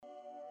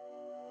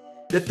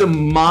that the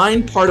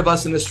mind part of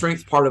us and the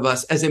strength part of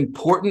us, as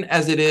important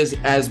as it is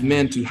as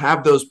men to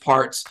have those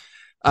parts,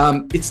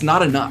 it's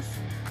not enough.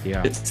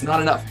 Yeah. It's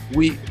not enough.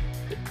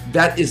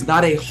 That is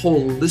not a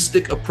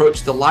holistic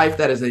approach to life.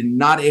 That is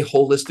not a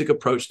holistic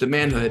approach to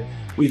manhood.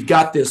 We've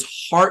got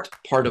this heart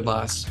part of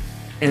us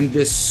and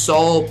this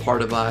soul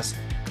part of us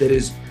that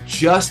is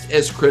just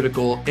as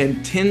critical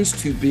and tends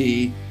to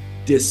be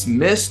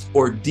dismissed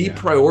or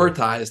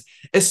deprioritized,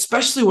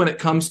 especially when it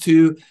comes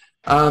to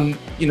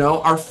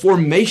our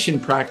formation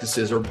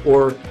practices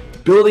or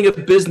building a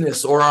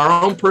business or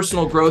our own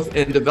personal growth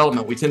and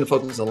development. We tend to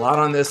focus a lot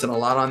on this and a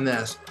lot on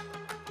this.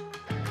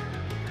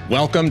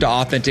 Welcome to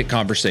Authentic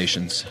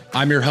Conversations.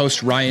 I'm your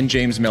host, Ryan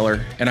James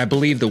Miller, and I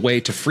believe the way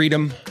to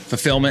freedom,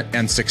 fulfillment,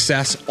 and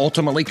success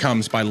ultimately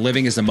comes by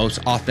living as the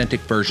most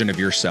authentic version of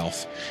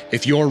yourself.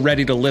 If you're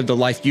ready to live the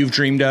life you've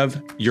dreamed of,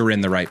 you're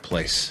in the right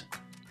place.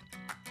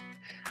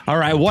 All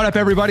right, what up,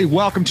 everybody?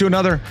 Welcome to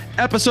another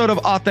episode of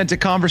Authentic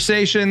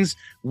Conversations.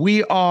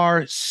 We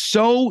are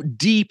so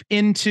deep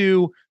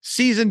into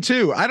season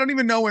 2. I don't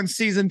even know when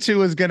season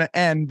 2 is going to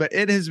end, but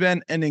it has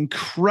been an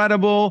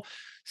incredible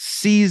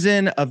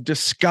season of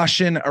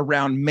discussion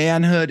around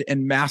manhood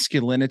and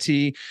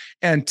masculinity.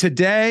 And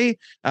today,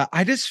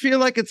 I just feel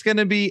like it's going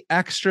to be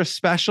extra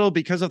special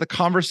because of the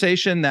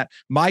conversation that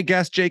my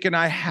guest Jake and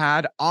I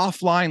had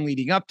offline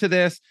leading up to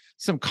this.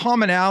 Some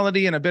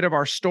commonality and a bit of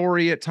our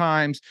story at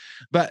times,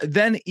 but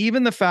then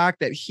even the fact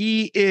that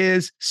he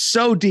is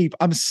so deep.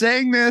 I'm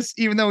saying this,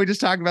 even though we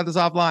just talked about this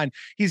offline,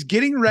 he's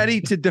getting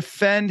ready to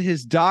defend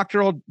his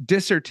doctoral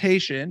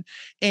dissertation,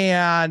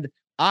 and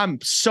I'm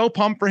so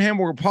pumped for him.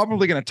 We're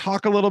probably going to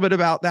talk a little bit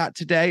about that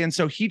today. And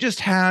so he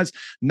just has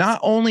not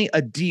only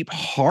a deep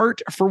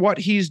heart for what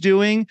he's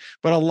doing,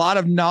 but a lot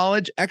of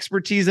knowledge,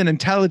 expertise, and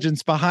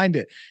intelligence behind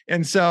it.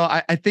 And so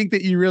I think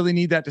that you really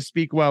need that to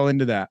speak well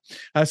into that.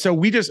 So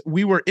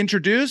we were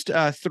introduced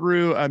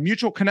through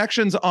mutual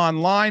connections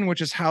online, which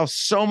is how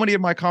so many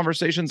of my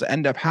conversations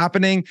end up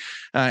happening.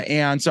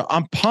 And so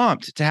I'm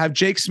pumped to have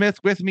Jake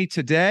Smith with me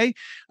today.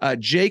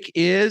 Jake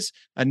is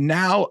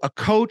now a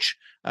coach.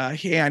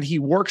 And he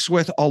works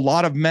with a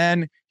lot of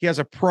men. He has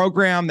a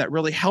program that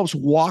really helps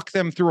walk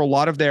them through a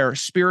lot of their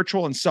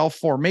spiritual and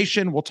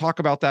self-formation. We'll talk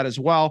about that as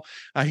well.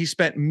 He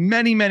spent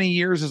many, many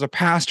years as a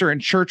pastor and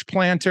church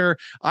planter.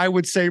 I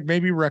would say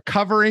maybe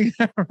recovering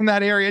from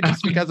that area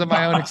just because of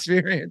my own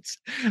experience.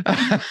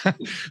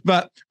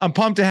 But I'm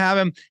pumped to have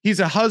him. He's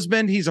a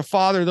husband. He's a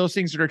father. Those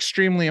things are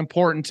extremely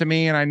important to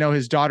me. And I know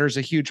his daughter's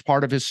a huge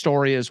part of his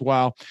story as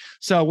well.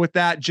 So with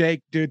that,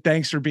 Jake, dude,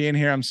 thanks for being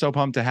here. I'm so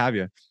pumped to have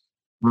you.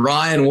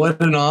 Ryan,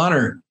 what an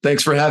honor.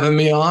 Thanks for having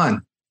me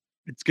on.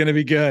 It's going to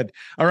be good.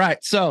 All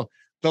right. So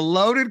the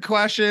loaded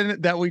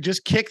question that we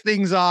just kick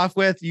things off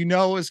with, you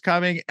know, is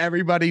coming.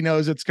 Everybody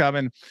knows it's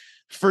coming.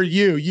 For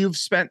you, you've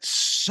spent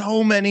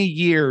so many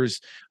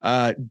years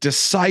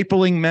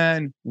discipling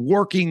men,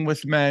 working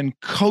with men,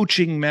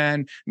 coaching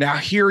men. Now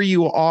here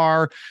you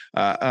are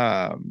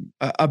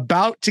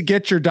about to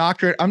get your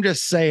doctorate. I'm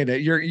just saying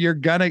it. You're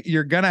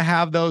gonna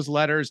have those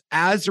letters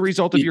as a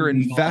result of your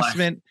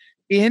investment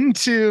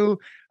into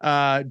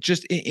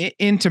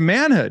into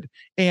manhood.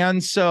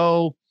 And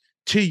so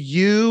to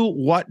you,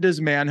 what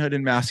does manhood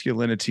and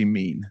masculinity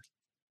mean?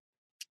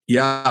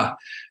 Yeah.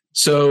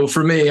 So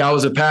for me, I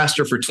was a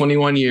pastor for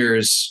 21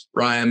 years,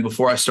 Ryan,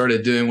 before I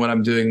started doing what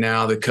I'm doing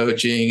now, the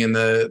coaching and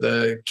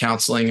the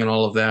counseling and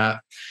all of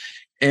that.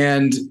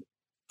 And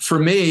for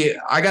me,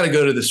 I got to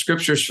go to the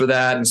scriptures for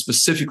that. And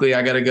specifically,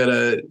 I got to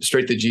go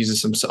straight to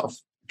Jesus himself.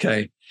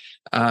 Okay.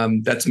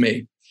 That's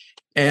me.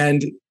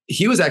 And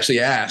he was actually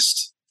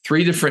asked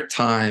 3 different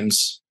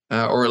times,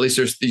 or at least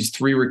there's these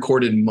 3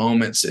 recorded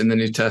moments in the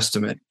New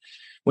Testament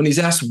when he's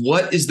asked,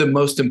 what is the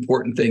most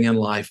important thing in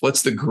life?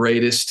 What's the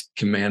greatest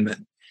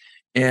commandment?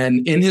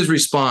 And in his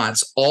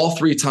response, all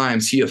 3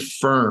 times he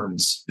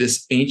affirms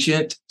this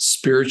ancient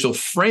spiritual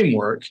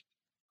framework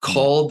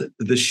called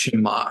the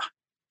Shema.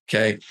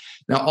 Okay.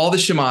 Now, all the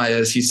Shema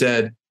is, he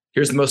said,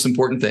 here's the most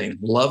important thing.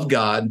 Love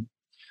God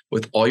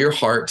with all your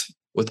heart,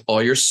 with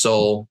all your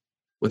soul,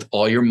 with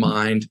all your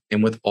mind,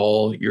 and with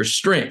all your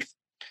strength.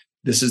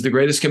 This is the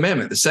greatest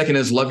commandment. The second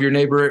is love your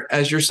neighbor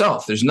as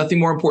yourself. There's nothing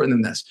more important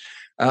than this.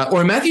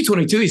 Or in Matthew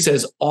 22, he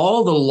says,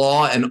 all the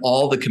law and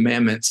all the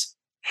commandments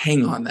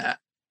hang on that.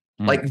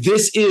 Like,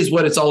 this is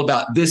what it's all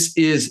about. This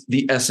is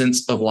the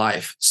essence of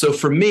life. So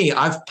for me,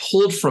 I've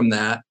pulled from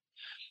that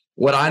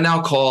what I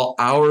now call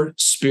our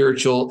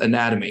spiritual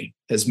anatomy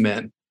as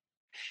men.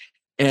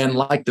 And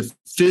like the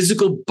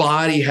physical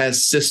body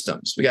has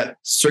systems, we got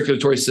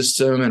circulatory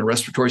system and a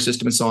respiratory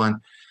system and so on.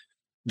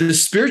 The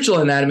spiritual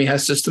anatomy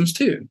has systems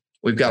too.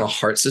 We've got a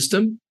heart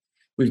system,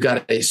 we've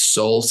got a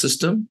soul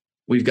system,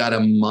 we've got a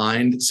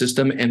mind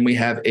system, and we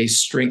have a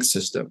strength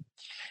system.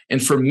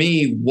 And for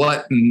me,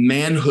 what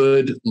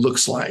manhood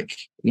looks like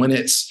when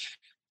it's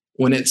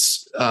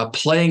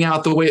playing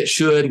out the way it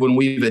should, when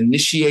we've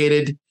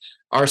initiated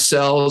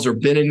ourselves, or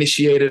been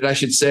initiated, I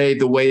should say,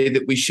 the way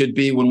that we should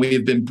be, when we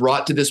have been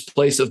brought to this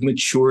place of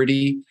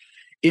maturity,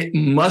 it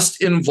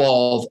must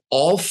involve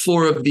all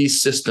 4 of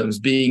these systems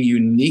being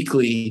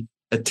uniquely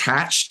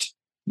attached,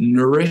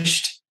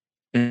 nourished,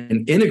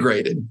 and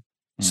integrated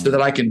so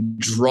that I can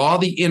draw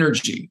the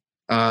energy,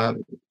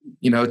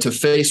 to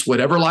face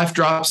whatever life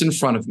drops in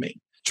front of me,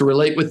 to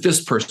relate with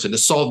this person, to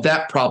solve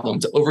that problem,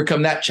 to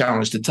overcome that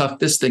challenge, to tough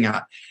this thing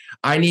out.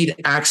 I need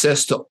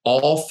access to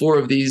all four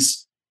of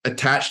these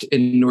attached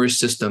and nourished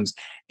systems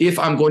if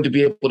I'm going to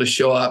be able to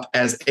show up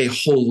as a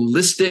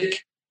holistic,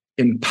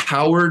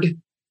 empowered,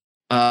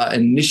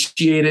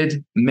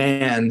 initiated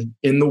man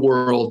in the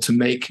world to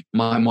make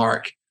my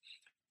mark.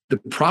 The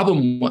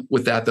problem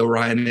with that, though,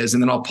 Ryan, is,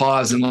 and then I'll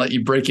pause and let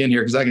you break in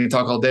here because I can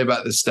talk all day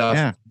about this stuff.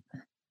 Yeah.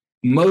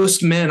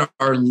 Most men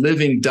are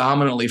living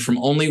dominantly from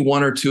only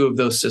one or two of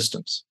those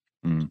systems.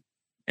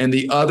 And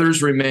the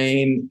others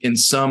remain in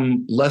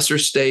some lesser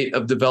state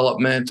of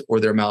development, or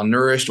they're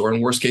malnourished, or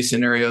in worst case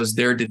scenarios,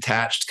 they're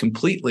detached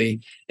completely.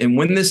 And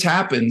when this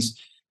happens,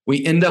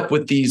 we end up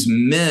with these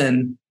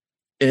men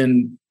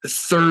in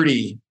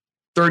 30,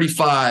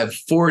 35,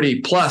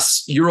 40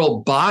 plus year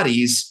old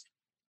bodies,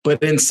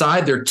 but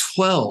inside they're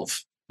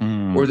 12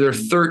 or they're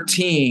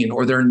 13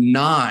 or they're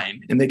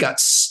 9, and they got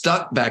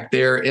stuck back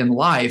there in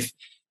life.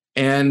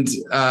 And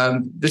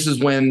this is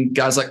when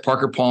guys like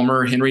Parker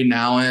Palmer, Henry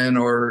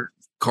Nouwen, or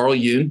Carl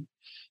Jung,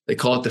 they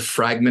call it the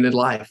fragmented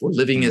life. We're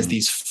living as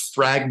these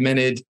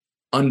fragmented,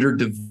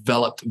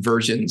 underdeveloped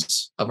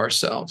versions of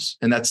ourselves.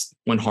 And that's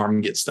when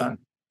harm gets done.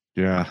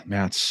 Yeah,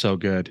 man, it's so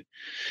good.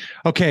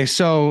 Okay,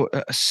 so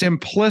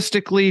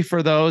simplistically,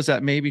 for those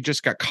that maybe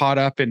just got caught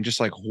up in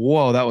just like,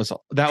 whoa, that was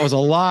a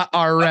lot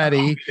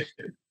already.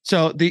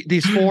 So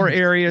these 4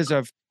 areas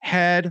of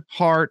head,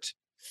 heart,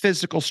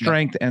 physical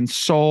strength, and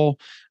soul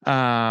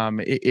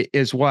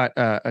is what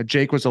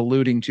Jake was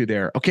alluding to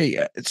there.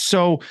 Okay,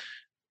 so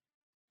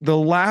the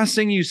last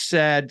thing you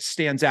said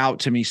stands out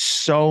to me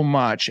so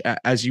much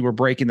as you were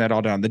breaking that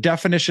all down. The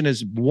definition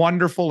is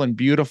wonderful and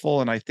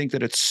beautiful, and I think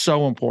that it's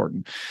so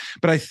important.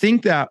 But I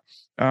think that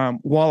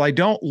while I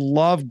don't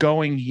love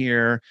going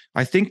here,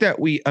 I think that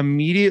we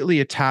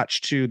immediately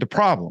attach to the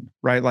problem,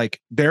 right?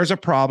 Like, there's a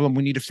problem.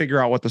 We need to figure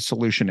out what the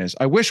solution is.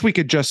 I wish we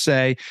could just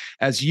say,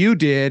 as you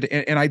did,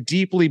 and I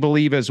deeply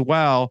believe as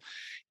well,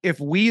 if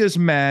we as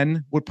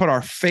men would put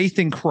our faith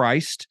in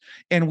Christ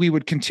and we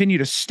would continue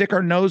to stick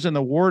our nose in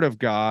the Word of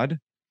God,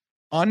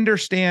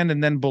 understand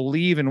and then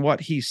believe in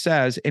what he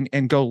says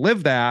and go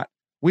live that,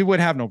 we would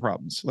have no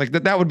problems. Like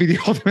that would be the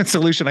ultimate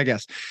solution, I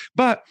guess.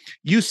 But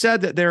you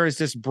said that there is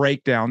this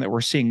breakdown that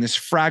we're seeing, this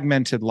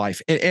fragmented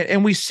life.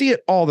 And we see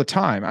it all the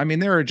time. I mean,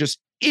 there are just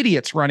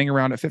idiots running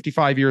around at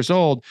 55 years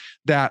old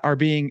that are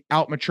being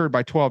outmatured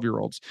by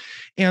 12-year-olds.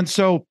 And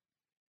so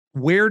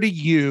where do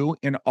you,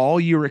 in all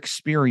your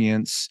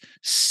experience,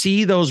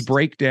 see those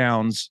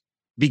breakdowns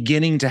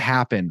beginning to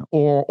happen?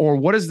 Or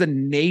what is the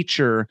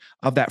nature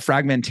of that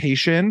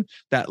fragmentation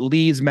that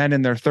leads men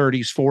in their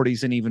 30s,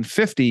 40s, and even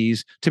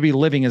 50s to be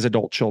living as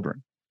adult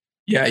children?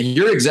 Yeah,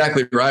 you're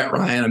exactly right,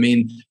 Ryan. I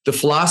mean, the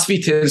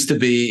philosophy tends to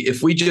be,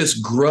 if we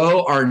just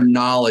grow our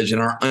knowledge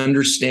and our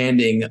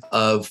understanding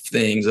of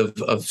things,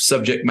 of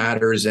subject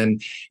matters,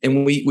 and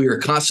we are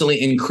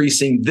constantly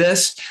increasing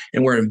this,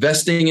 and we're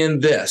investing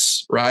in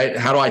this, right?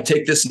 How do I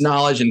take this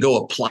knowledge and go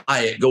apply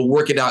it, go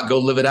work it out, go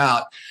live it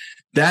out?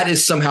 That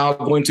is somehow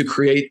going to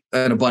create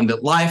an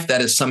abundant life.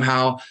 That is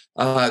somehow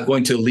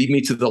going to lead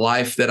me to the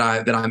life that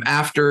I'm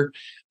after.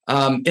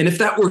 And if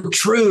that were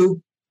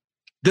true,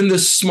 then the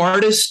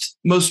smartest,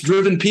 most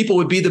driven people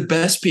would be the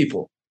best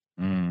people.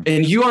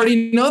 And you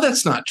already know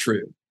that's not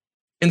true.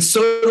 And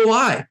so do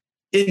I.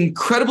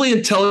 Incredibly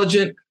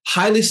intelligent,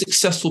 highly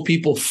successful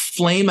people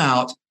flame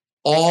out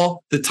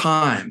all the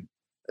time.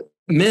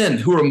 Men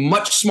who are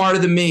much smarter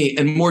than me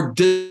and more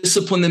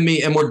disciplined than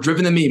me and more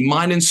driven than me,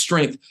 mind and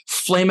strength,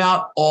 flame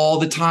out all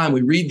the time.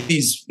 We read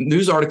these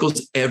news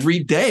articles every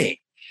day.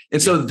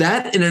 And so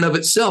that in and of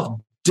itself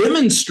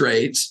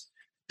demonstrates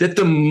that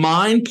the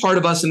mind part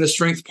of us and the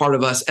strength part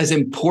of us, as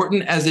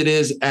important as it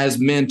is as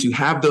men to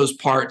have those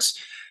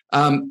parts,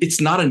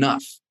 it's not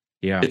enough.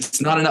 Yeah, it's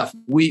not enough.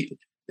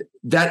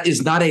 That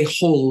is not a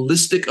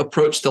holistic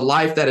approach to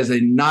life. That is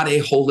not a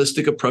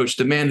holistic approach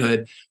to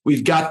manhood.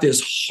 We've got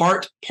this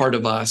heart part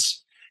of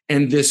us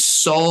and this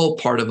soul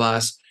part of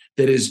us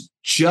that is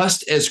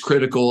just as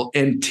critical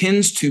and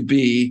tends to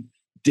be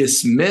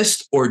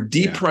dismissed or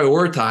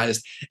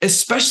deprioritized,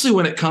 especially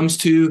when it comes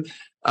to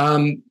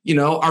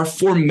our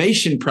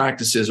formation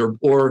practices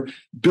or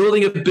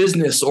building a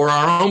business or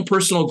our own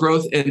personal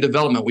growth and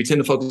development. We tend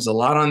to focus a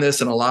lot on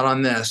this and a lot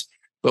on this,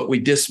 but we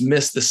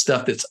dismiss the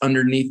stuff that's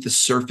underneath the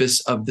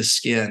surface of the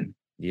skin,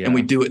 and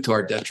we do it to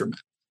our detriment.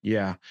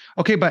 Yeah.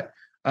 Okay. But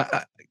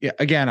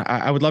again,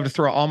 I would love to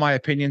throw all my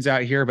opinions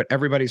out here, but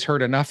everybody's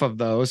heard enough of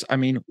those. I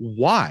mean,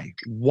 why?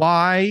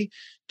 Why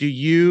do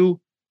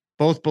you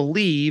both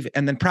believe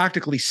and then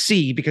practically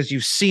see, because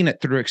you've seen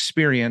it through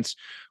experience,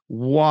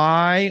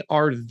 why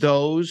are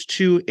those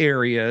two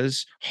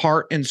areas,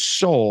 heart and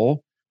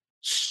soul,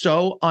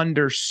 so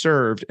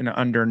underserved and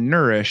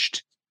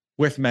undernourished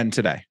with men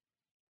today?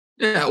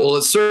 Yeah, well,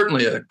 it's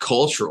certainly a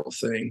cultural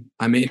thing.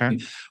 I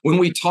mean, when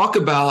we talk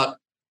about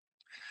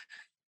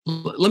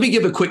Let me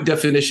give a quick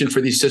definition for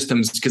these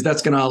systems, because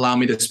that's going to allow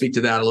me to speak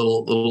to that a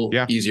little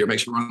easier, make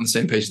sure we're on the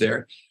same page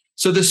there.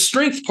 So the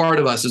strength part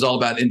of us is all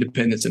about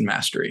independence and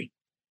mastery.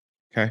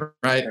 Okay.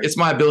 Right. It's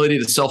my ability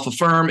to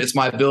self-affirm. It's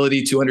my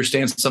ability to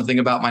understand something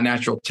about my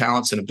natural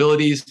talents and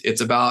abilities.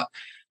 It's about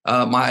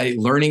my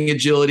learning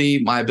agility,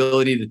 my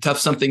ability to tough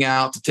something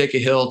out, to take a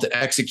hill, to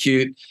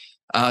execute,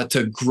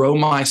 to grow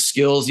my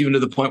skills, even to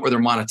the point where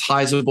they're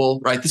monetizable.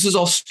 Right. This is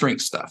all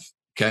strength stuff.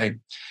 Okay.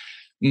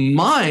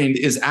 Mind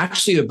is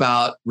actually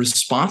about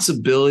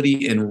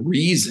responsibility and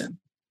reason.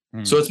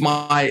 So it's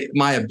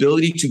my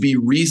ability to be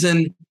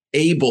reason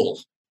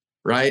able,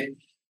 right?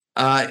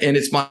 And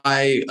it's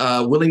my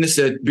willingness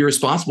to be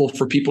responsible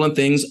for people and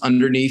things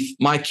underneath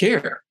my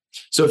care.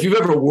 So if you've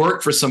ever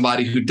worked for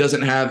somebody who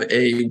doesn't have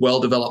a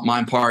well-developed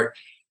mind part,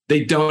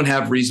 they don't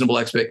have reasonable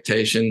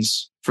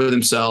expectations for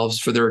themselves,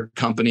 for their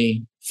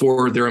company,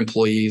 for their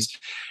employees.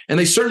 And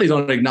they certainly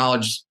don't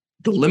acknowledge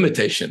the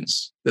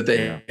limitations that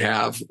they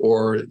have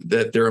or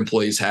that their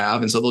employees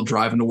have. And so they'll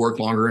drive them to work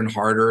longer and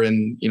harder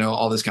and,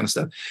 all this kind of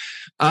stuff.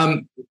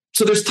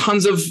 So there's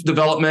tons of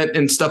development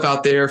and stuff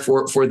out there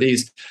for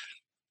these.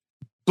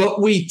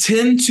 But we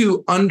tend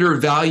to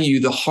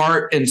undervalue the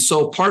heart and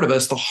soul part of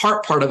us, the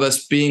heart part of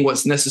us being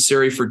what's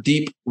necessary for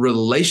deep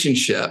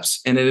relationships.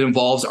 And it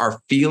involves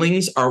our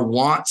feelings, our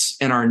wants,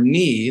 and our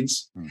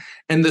needs.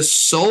 And the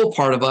soul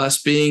part of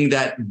us being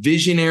that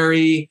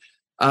visionary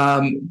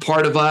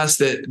part of us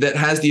that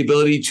has the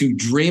ability to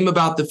dream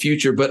about the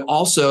future, but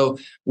also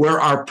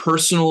where our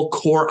personal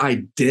core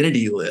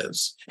identity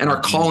lives and our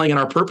calling and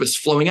our purpose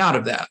flowing out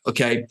of that.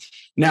 Okay.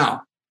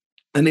 Now,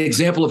 an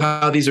example of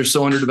how these are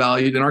so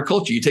undervalued in our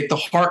culture. You take the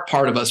heart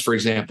part of us, for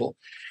example,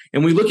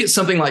 and we look at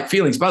something like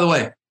feelings. By the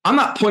way, I'm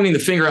not pointing the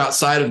finger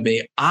outside of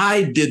me.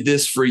 I did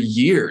this for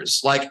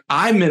years. Like,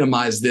 I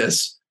minimized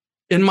this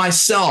in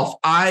myself.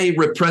 I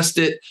repressed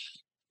it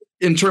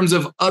in terms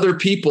of other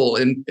people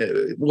and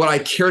what I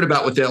cared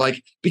about with it.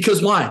 Like,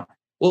 because why?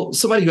 Well,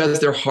 somebody who has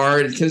their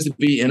heart, it tends to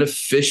be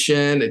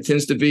inefficient. It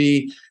tends to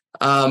be,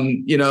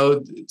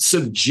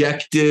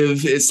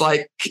 subjective. It's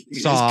like,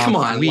 soft, come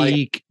on,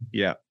 weak.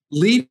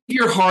 Leave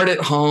your heart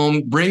at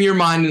home, bring your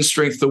mind and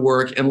strength to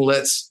work, and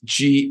let's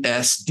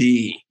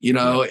GSD,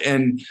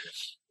 And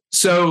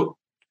so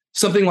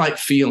something like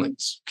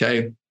feelings,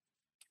 okay?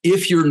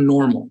 If you're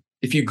normal,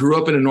 if you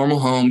grew up in a normal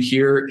home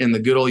here in the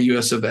good old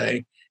US of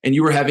A, and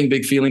you were having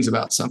big feelings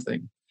about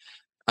something,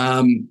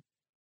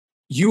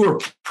 you were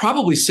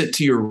probably sent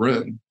to your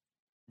room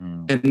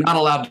and not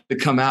allowed to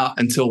come out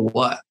until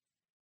what?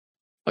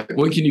 Like,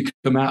 when can you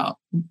come out?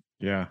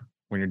 Yeah,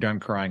 when you're done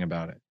crying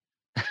about it.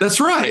 That's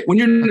right. When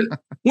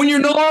you're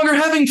no longer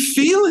having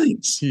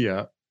feelings.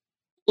 Yeah.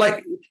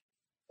 Like,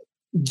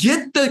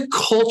 get the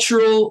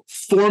cultural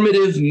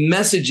formative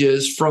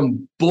messages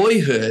from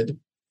boyhood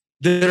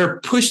that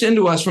are pushed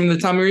into us from the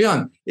time we were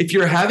young. If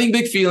you're having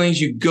big feelings,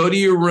 you go to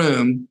your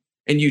room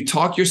and you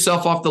talk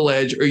yourself off the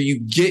ledge, or you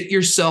get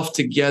yourself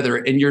together,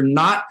 and you're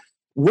not,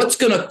 what's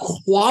going to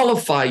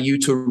qualify you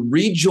to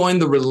rejoin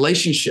the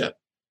relationship?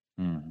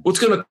 What's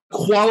going to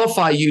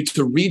qualify you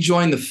to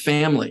rejoin the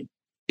family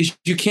is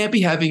you can't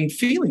be having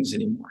feelings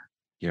anymore.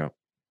 Yeah.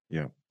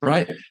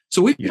 Right.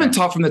 So we've been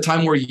taught from the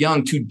time we're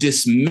young to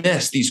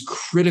dismiss these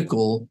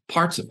critical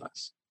parts of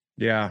us.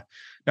 Yeah.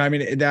 No, I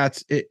mean,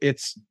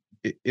 it's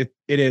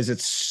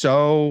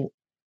so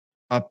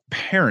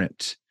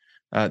apparent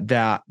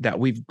that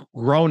we've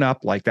grown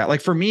up like that.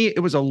 Like, for me, it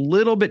was a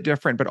little bit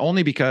different, but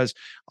only because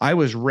I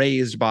was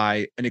raised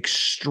by an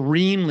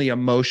extremely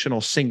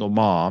emotional single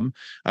mom.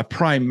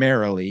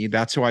 Primarily,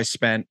 that's who I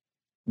spent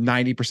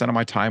 90% of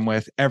my time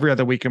with. Every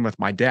other weekend with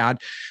my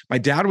dad. My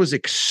dad was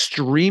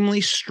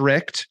extremely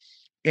strict,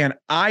 and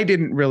I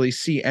didn't really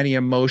see any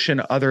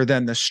emotion other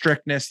than the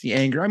strictness, the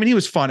anger. I mean, he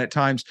was fun at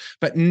times,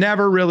 but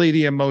never really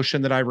the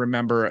emotion that I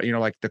remember,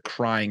 like the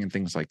crying and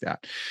things like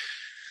that.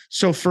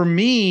 So for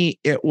me,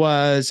 it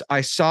was,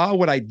 I saw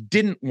what I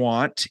didn't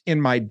want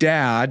in my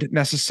dad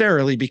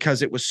necessarily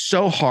because it was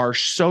so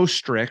harsh, so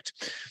strict.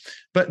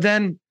 But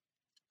then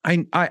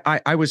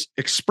I was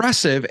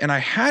expressive and I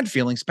had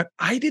feelings, but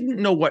I didn't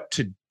know what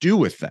to do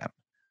with them.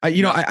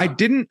 I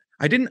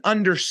didn't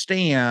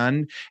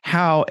understand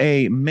how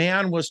a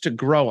man was to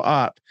grow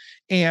up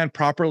and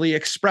properly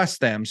express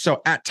them.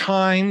 So at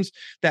times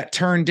that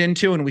turned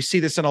into, and we see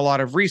this in a lot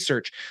of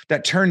research,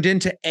 that turned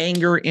into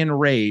anger and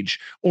rage,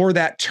 or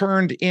that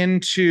turned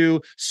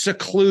into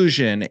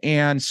seclusion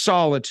and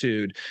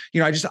solitude.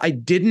 I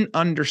didn't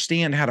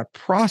understand how to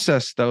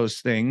process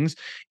those things.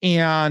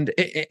 And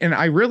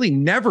I really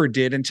never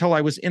did until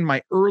I was in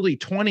my early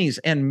 20s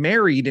and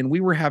married, and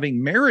we were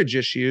having marriage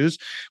issues.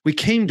 We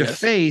came to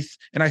faith,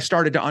 and I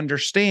started to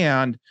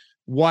understand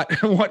why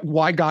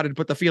God had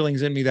put the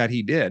feelings in me that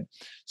he did.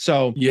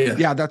 So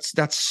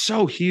that's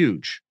so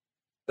huge.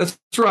 That's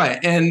right.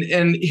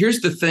 And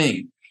here's the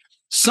thing.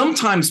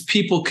 Sometimes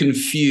people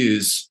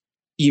confuse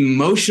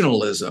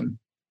emotionalism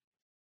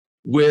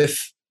with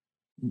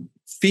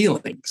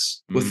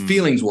feelings, with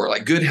feelings work,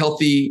 like good,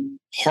 healthy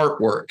heart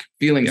work,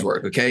 feelings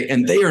work. Okay.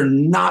 And they are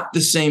not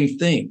the same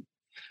thing.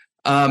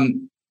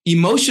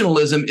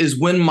 Emotionalism is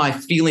when my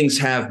feelings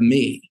have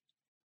me.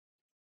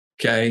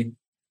 Okay.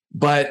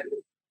 But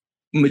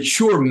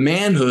mature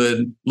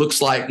manhood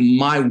looks like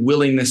my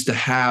willingness to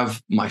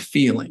have my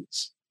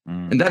feelings.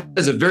 And that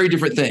is a very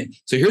different thing.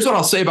 So here's what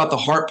I'll say about the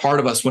heart part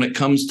of us when it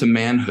comes to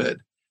manhood.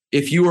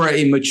 If you are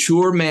a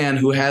mature man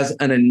who has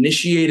an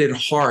initiated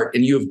heart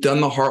and you have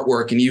done the heart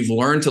work and you've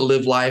learned to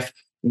live life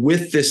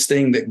with this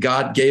thing that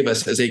God gave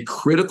us as a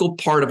critical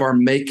part of our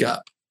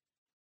makeup,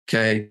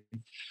 okay,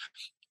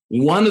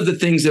 one of the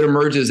things that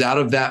emerges out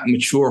of that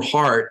mature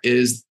heart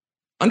is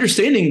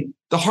understanding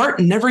the heart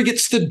never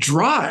gets to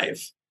drive.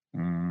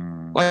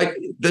 Like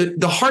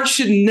the heart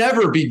should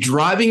never be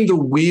driving the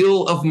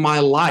wheel of my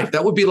life.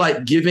 That would be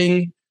like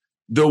giving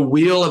the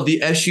wheel of the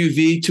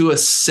SUV to a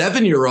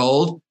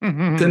 7-year-old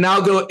to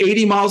now go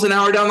 80 miles an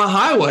hour down the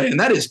highway. And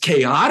that is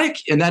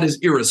chaotic and that is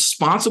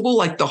irresponsible.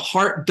 Like the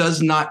heart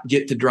does not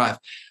get to drive.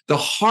 The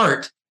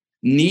heart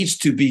needs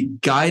to be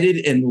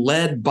guided and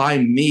led by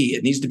me.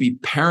 It needs to be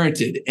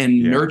parented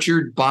and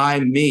nurtured by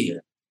me.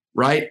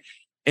 Right.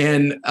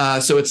 And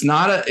so it's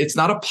not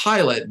a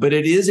pilot, but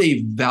it is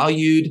a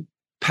valued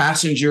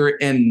passenger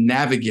and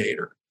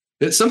navigator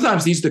that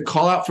sometimes needs to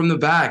call out from the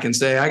back and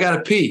say, I got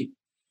to pee.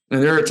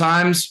 And there are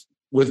times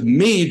with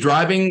me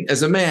driving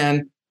as a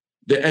man,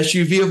 the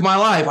SUV of my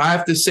life, I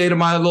have to say to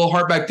my little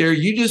heart back there,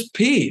 you just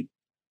peed.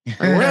 Like,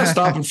 we're not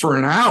stopping for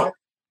an hour.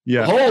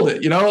 Yeah. Hold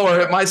it, or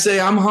it might say,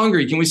 I'm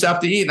hungry. Can we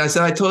stop to eat? And I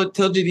said, I told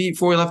you to eat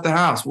before we left the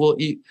house. We'll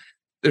eat.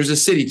 There's a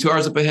city 2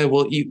 hours up ahead.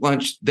 We'll eat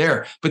lunch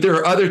there. But there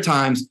are other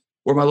times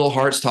where my little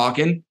heart's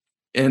talking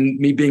and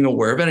me being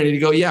aware of it. I need to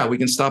go, yeah, we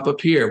can stop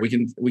up here. We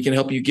can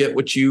help you get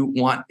what you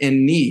want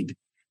and need.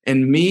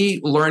 And me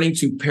learning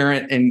to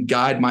parent and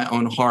guide my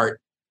own heart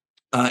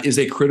is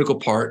a critical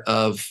part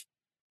of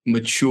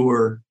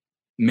mature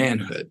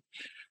manhood.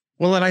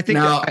 Well, and I think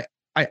now,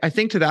 I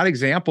think to that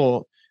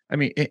example, I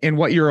mean, and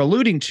what you're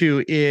alluding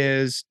to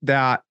is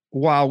that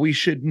while we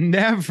should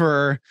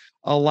never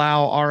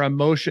allow our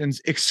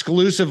emotions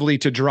exclusively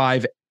to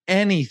drive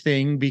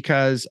anything,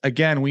 because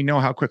again, we know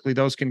how quickly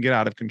those can get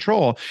out of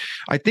control.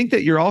 I think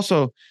that you're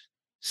also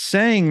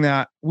saying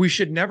that we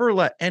should never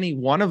let any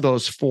one of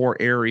those 4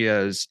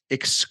 areas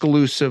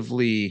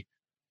exclusively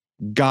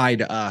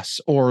guide us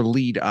or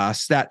lead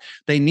us, that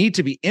they need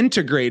to be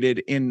integrated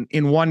in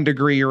one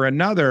degree or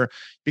another.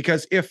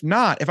 Because if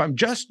not, if I'm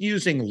just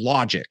using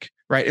logic,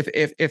 right?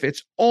 If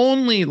it's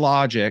only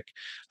logic,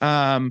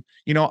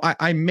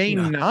 I may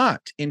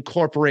not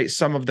incorporate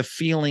some of the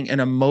feeling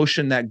and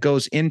emotion that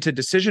goes into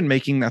decision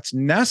making that's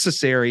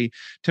necessary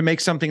to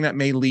make something that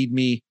may lead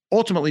me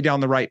ultimately down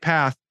the right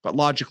path, but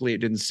logically it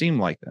didn't seem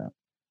like that.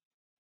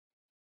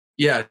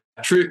 Yeah,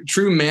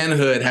 true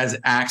manhood has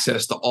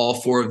access to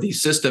all 4 of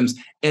these systems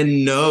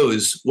and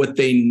knows what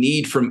they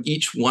need from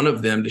each one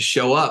of them to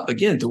show up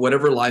again to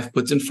whatever life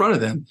puts in front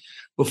of them.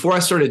 Before I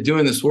started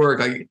doing this work,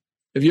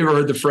 have you ever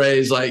heard the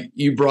phrase, like,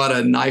 you brought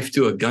a knife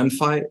to a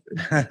gunfight?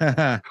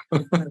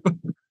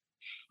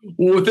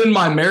 Well, within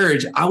my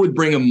marriage, I would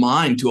bring a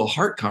mind to a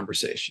heart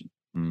conversation.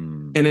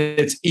 And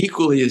it's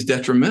equally as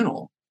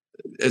detrimental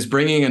as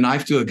bringing a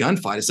knife to a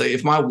gunfight. It's like,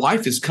 if my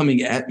wife is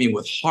coming at me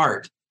with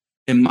heart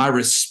and my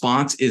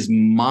response is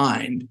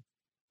mind,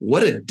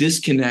 what a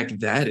disconnect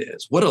that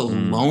is. What a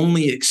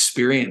lonely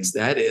experience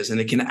that is. And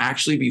it can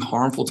actually be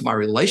harmful to my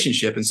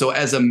relationship. And so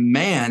as a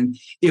man,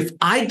 if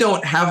I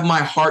don't have my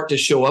heart to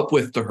show up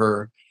with to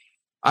her,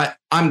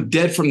 I'm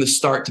dead from the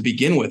start to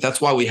begin with. That's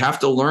why we have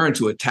to learn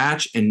to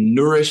attach and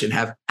nourish and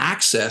have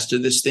access to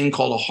this thing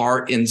called a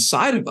heart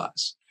inside of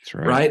us.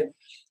 That's right?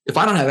 If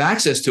I don't have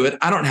access to it,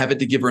 I don't have it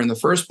to give her in the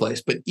first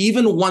place. But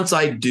even once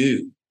I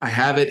do, I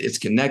have it, it's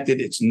connected,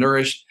 it's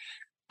nourished.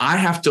 I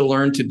have to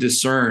learn to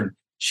discern.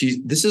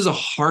 This is a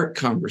heart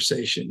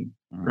conversation,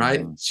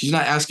 right? She's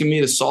not asking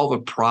me to solve a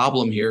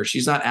problem here.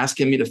 She's not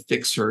asking me to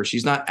fix her.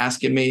 She's not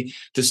asking me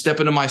to step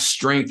into my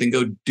strength and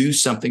go do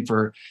something for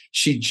her.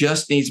 She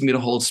just needs me to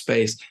hold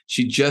space.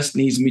 She just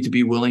needs me to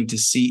be willing to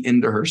see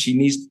into her. She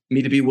needs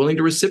me to be willing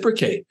to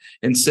reciprocate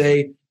and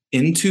say,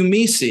 into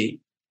me see,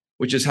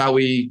 which is how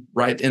we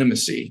write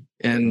intimacy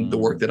in the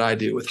work that I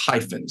do with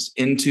hyphens,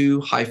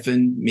 into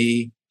hyphen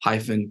me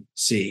hyphen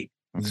see.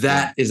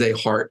 That is a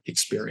heart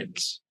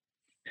experience.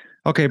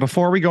 Okay,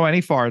 before we go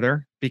any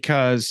farther,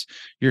 because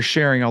you're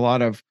sharing a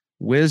lot of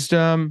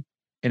wisdom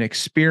and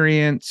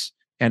experience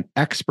and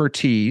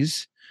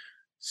expertise.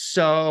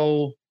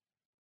 So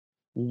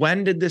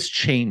when did this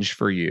change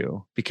for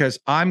you? Because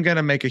I'm going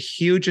to make a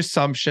huge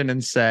assumption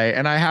and say,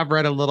 and I have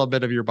read a little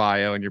bit of your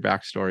bio and your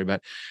backstory,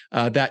 but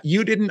that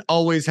you didn't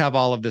always have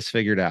all of this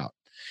figured out.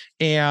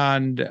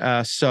 And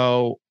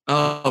so,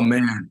 oh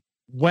man.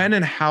 When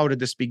and how did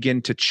this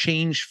begin to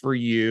change for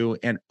you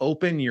and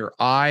open your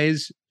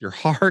eyes, your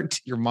heart,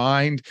 your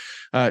mind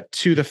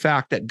to the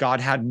fact that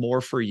God had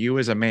more for you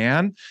as a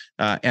man,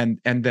 and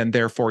then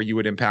therefore you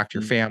would impact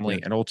your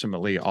family and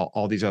ultimately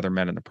all these other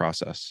men in the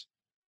process?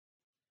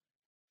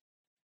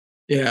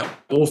 Yeah.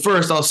 Well,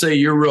 first I'll say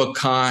you're real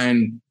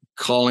kind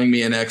calling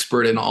me an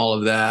expert in all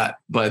of that,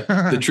 but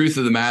the truth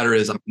of the matter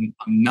is I'm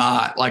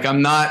not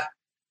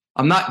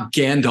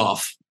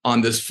Gandalf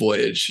on this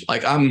voyage.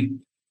 Like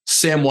I'm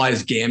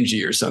Samwise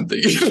Gamgee or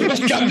something.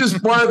 Like I'm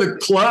just part of the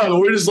club.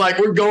 We're just like,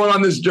 we're going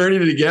on this journey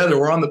together.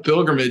 We're on the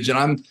pilgrimage,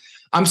 and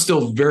I'm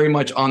still very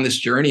much on this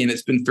journey. And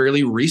it's been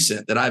fairly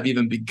recent that I've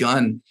even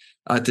begun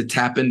to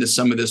tap into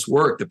some of this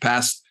work the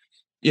past,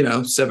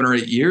 7 or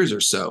 8 years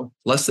or so,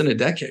 less than a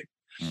decade.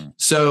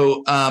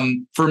 So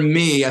for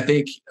me, I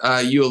think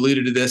you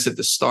alluded to this at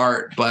the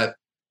start, but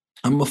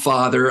I'm a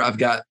father. I've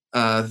got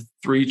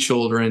 3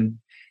 children.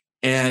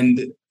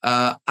 And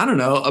I don't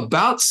know,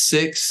 about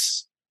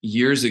 6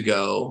 years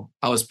ago,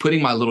 I was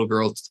putting my little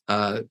girl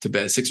to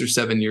bed 6 or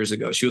 7 years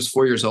ago. She was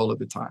 4 years old at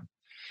the time.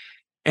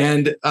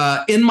 And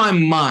in my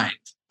mind,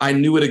 I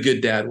knew what a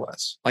good dad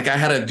was. Like I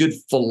had a good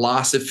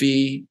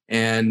philosophy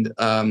and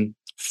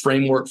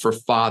framework for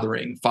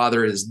fathering.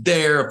 Father is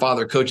there. A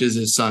father coaches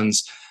his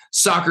son's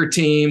soccer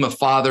team. A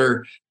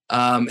father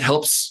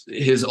helps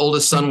his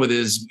oldest son with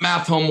his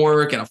math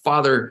homework. And a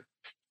father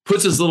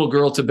puts his little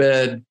girl to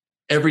bed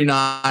every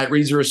night,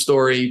 reads her a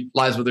story,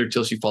 lies with her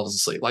till she falls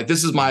asleep. Like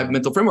this is my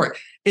mental framework.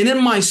 And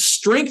in my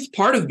strength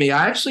part of me,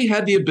 I actually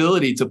had the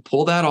ability to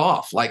pull that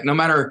off. Like no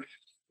matter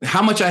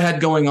how much I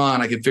had going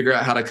on, I could figure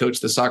out how to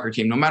coach the soccer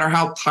team. No matter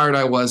how tired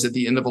I was at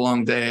the end of a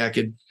long day, I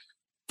could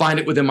find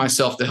it within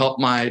myself to help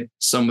my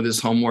son with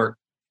his homework.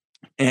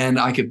 And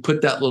I could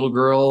put that little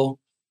girl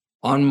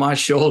on my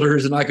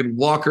shoulders and I could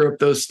walk her up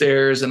those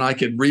stairs and I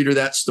could read her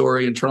that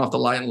story and turn off the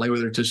light and lay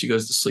with her till she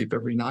goes to sleep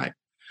every night.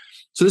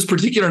 So this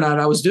particular night,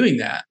 I was doing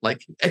that,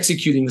 like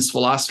executing this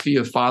philosophy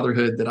of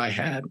fatherhood that I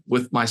had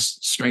with my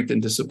strength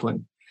and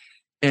discipline.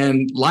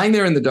 And lying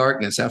there in the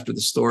darkness after the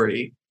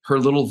story, her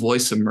little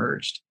voice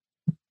emerged.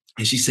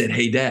 And she said,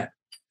 "Hey, Dad,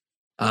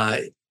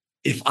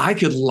 if I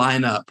could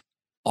line up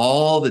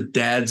all the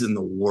dads in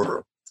the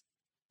world."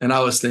 And I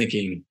was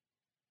thinking,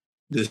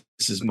 this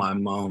is my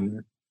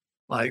moment.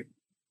 Like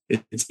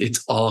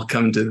it's all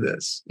come to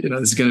this.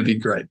 This is going to be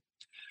great.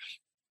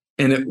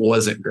 And it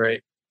wasn't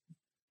great.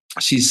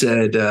 She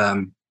said,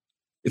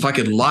 if I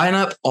could line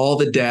up all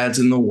the dads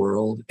in the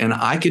world and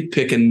I could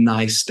pick a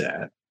nice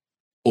dad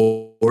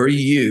or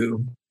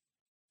you,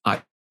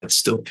 I'd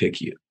still pick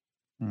you.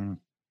 Mm.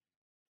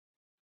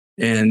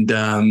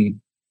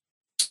 And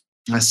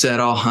I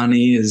said, "Oh,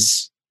 honey,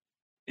 is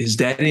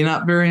daddy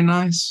not very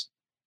nice?"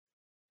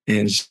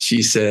 And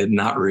she said,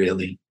 "Not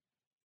really,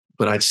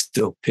 but I'd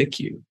still pick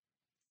you."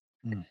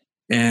 Mm.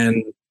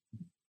 And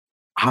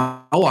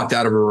I walked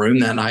out of her room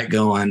that night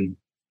going,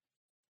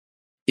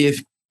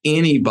 if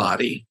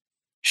anybody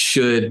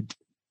should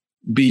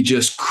be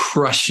just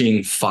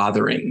crushing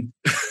fathering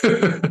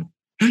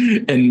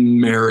and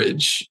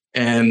marriage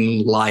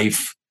and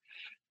life,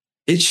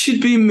 it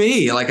should be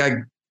me. Like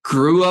I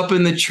grew up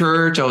in the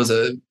church. I was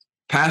a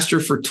pastor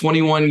for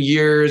 21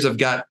 years. I've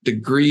got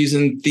degrees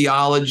in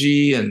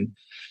theology and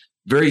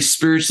very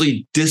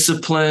spiritually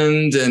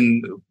disciplined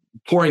and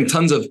pouring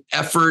tons of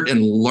effort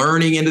and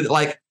learning into it.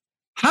 Like,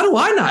 how do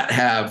I not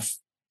have,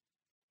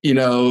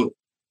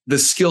 the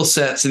skill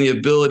sets and the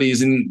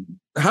abilities, and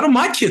how do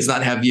my kids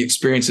not have the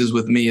experiences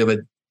with me of a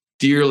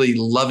dearly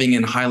loving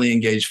and highly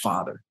engaged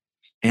father?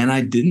 And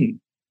I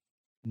didn't.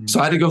 So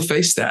I had to go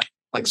face that.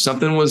 Like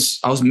I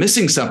was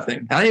missing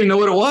something. I didn't even know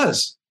what it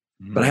was,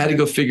 but I had to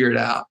go figure it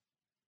out.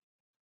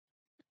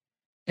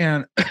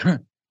 And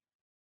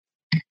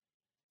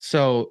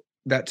so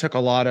that took a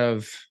lot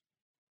of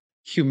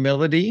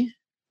humility.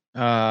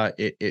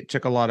 It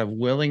took a lot of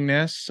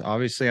willingness.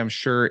 Obviously, I'm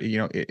sure,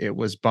 it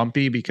was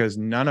bumpy because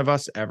none of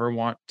us ever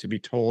want to be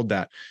told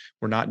that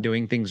we're not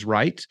doing things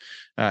right.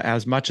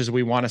 As much as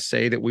we want to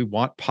say that we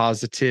want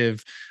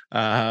positive,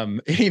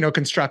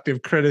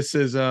 constructive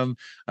criticism,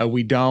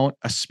 we don't,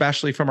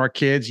 especially from our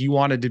kids. You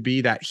wanted to be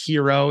that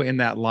hero in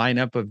that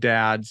lineup of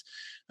dads.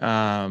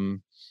 How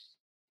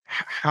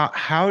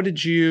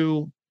did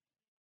you,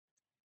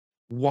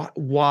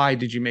 why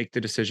did you make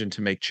the decision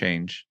to make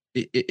change?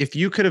 If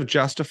you could have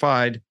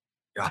justified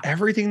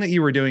everything that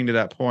you were doing to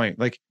that point,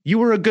 like you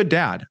were a good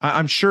dad.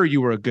 I'm sure you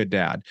were a good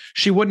dad.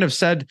 She wouldn't have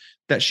said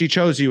that she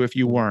chose you if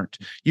you weren't.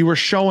 You were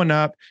showing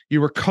up,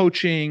 you were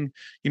coaching,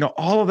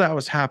 all of that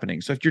was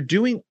happening. So if you're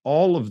doing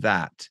all of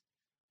that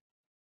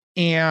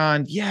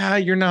and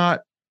you're not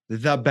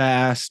the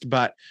best,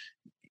 but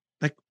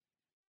like,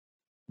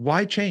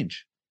 why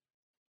change?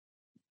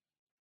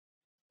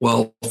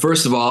 Well,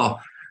 first of all,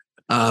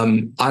 I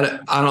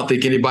don't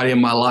think anybody in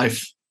my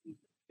life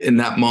in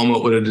that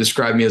moment would have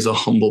described me as a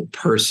humble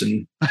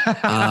person.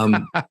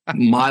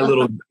 My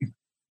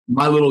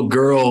little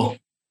girl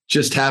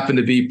just happened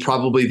to be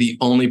probably the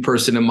only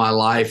person in my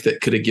life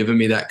that could have given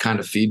me that kind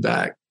of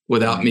feedback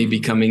without me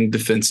becoming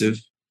defensive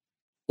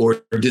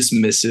or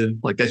dismissive.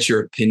 Like that's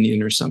your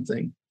opinion or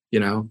something,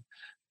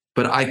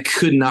 but I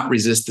could not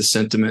resist the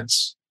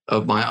sentiments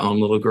of my own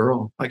little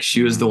girl. Like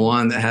she was the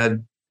one that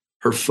had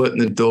her foot in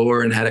the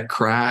door and had it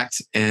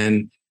cracked.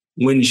 And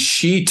when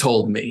she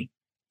told me,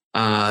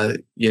 that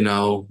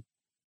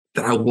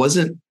I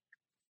wasn't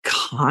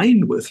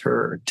kind with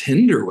her,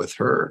 tender with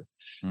her,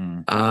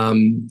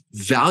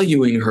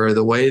 valuing her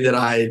the way that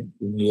I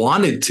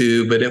wanted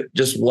to, but it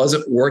just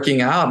wasn't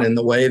working out in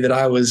the way that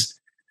I was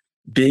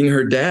being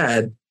her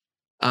dad,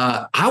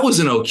 I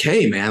wasn't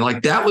okay, man.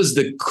 Like that was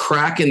the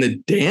crack in the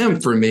dam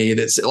for me.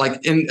 That's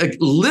like, and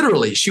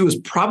literally, she was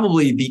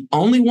probably the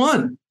only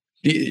one,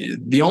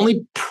 the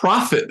only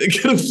prophet that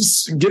could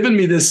have given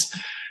me this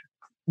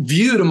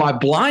view to my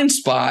blind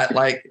spot.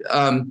 Like,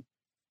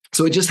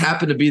 so it just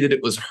happened to be that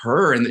it was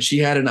her, and that she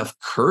had enough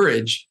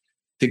courage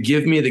to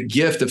give me the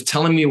gift of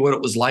telling me what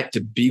it was like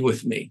to be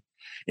with me.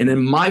 And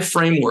in my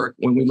framework,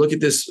 when we look at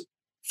this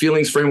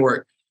feelings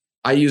framework,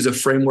 I use a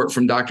framework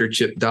from Dr.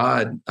 Chip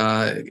Dodd,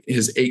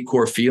 his 8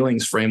 core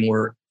feelings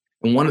framework.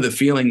 And one of the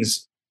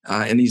feelings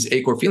in these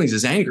 8 core feelings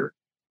is anger.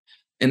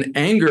 And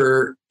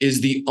anger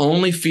is the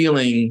only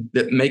feeling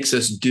that makes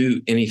us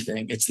do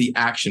anything. It's the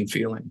action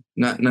feeling.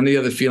 None of the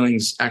other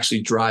feelings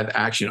actually drive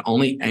action.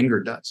 Only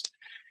anger does.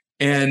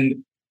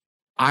 And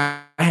I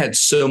had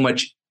so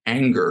much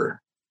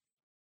anger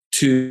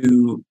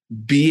to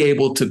be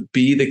able to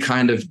be the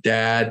kind of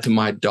dad to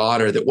my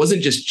daughter that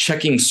wasn't just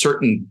checking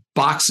certain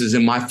boxes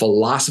in my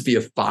philosophy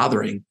of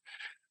fathering,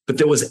 but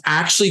that was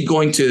actually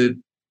going to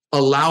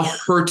allow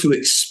her to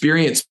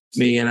experience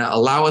me and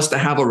allow us to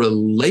have a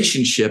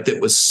relationship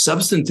that was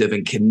substantive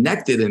and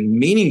connected and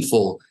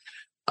meaningful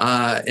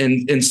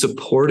and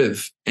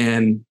supportive.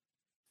 And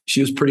she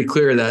was pretty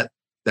clear that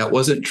that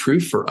wasn't true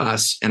for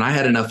us. And I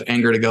had enough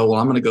anger to go, well,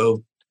 I'm going to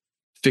go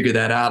figure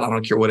that out. I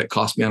don't care what it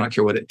costs me. I don't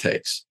care what it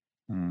takes.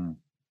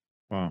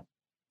 Wow.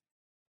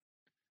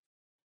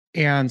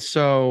 And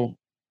so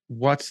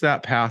what's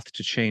that path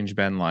to change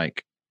been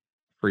like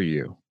for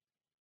you?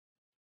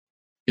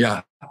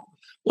 Yeah.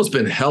 Well, it's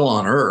been hell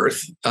on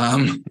earth.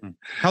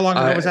 How long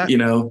ago was that?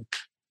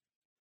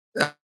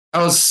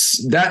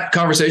 That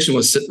conversation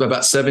was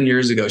about 7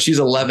 years ago. She's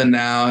 11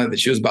 now.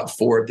 She was about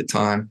 4 at the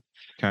time.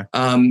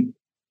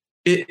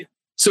 Okay.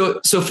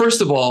 So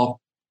first of all,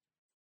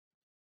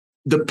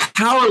 the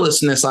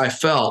powerlessness I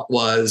felt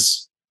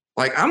was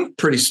like, I'm a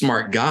pretty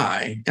smart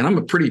guy and I'm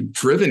a pretty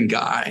driven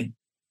guy.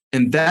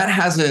 And that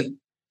hasn't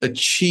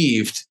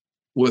achieved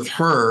with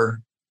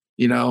her,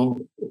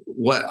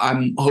 what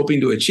I'm hoping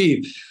to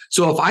achieve.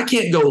 So if I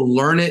can't go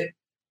learn it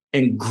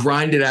and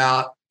grind it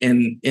out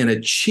and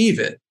achieve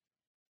it,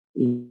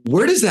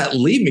 where does that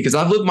leave me? Because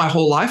I've lived my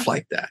whole life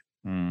like that.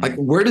 Like,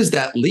 where does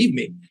that leave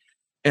me?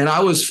 And I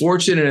was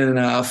fortunate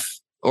enough,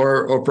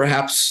 or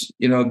perhaps,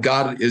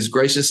 God is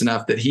gracious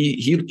enough that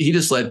he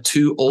just led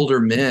 2 older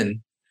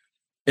men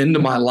into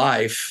my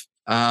life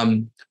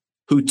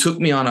who took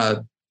me on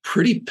a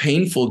pretty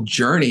painful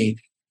journey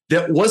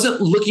that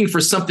wasn't looking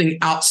for something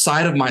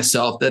outside of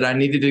myself that I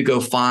needed to go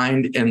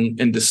find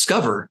and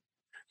discover.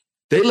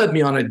 They led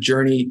me on a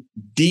journey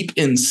deep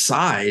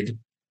inside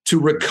to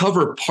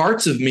recover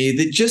parts of me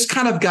that just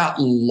kind of got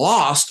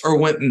lost or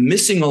went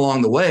missing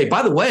along the way.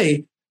 By the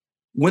way,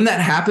 when that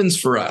happens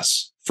for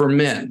us, for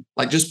men,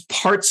 like just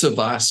parts of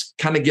us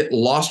kind of get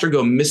lost or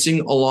go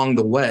missing along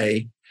the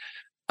way,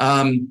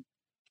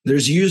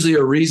 there's usually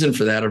a reason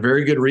for that, a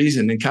very good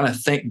reason. And kind of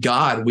thank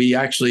God we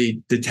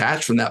actually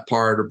detach from that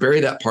part or bury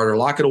that part or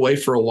lock it away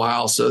for a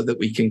while so that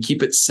we can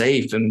keep it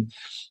safe and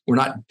we're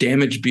not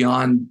damaged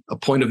beyond a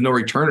point of no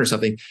return or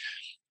something.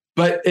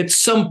 But at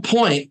some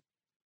point,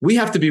 we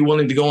have to be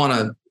willing to go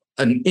on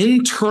an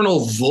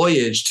internal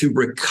voyage to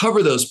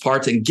recover those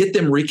parts and get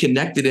them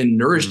reconnected and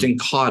nourished and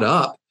caught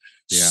up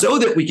so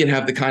that we can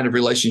have the kind of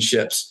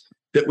relationships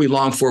that we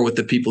long for with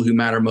the people who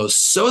matter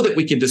most, so that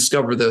we can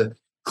discover the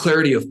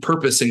clarity of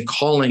purpose and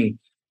calling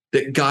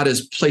that God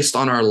has placed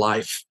on our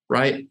life,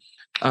 right?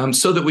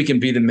 So that we can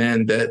be the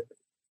men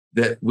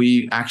that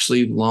we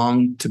actually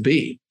long to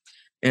be.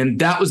 And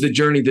that was the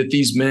journey that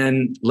these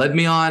men led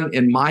me on.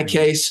 In my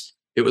case,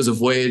 it was a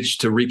voyage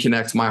to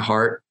reconnect my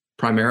heart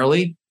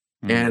primarily,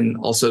 and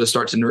also to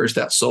start to nourish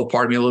that soul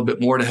part of me a little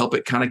bit more to help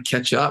it kind of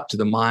catch up to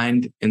the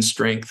mind and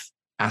strength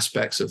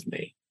aspects of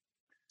me.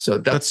 So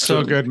that's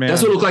so good, man.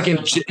 That's what it looked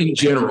like in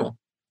general.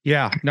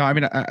 Yeah, no, I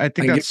mean, I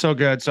think that's so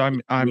good. So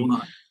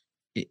I'm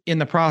in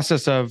the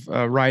process of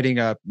writing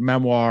a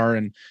memoir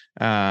and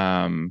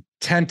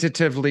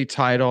tentatively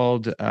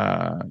titled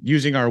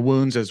 "Using Our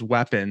Wounds as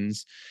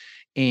Weapons."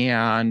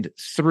 And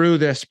through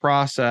this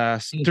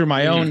process, through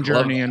my own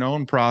journey and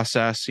own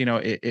process,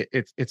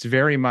 it's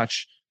very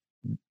much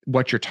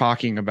what you're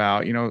talking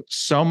about.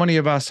 So many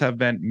of us have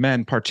been,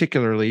 men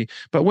particularly,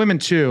 but women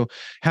too,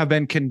 have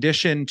been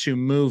conditioned to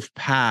move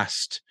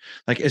past.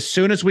 Like, as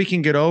soon as we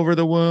can get over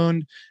the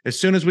wound, as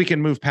soon as we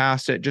can move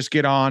past it, just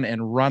get on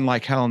and run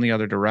like hell in the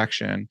other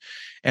direction.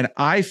 And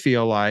I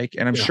feel like,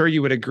 and I'm sure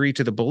you would agree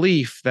to the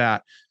belief,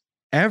 that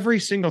every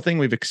single thing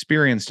we've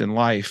experienced in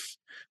life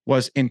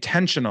was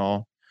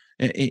intentional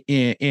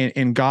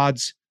in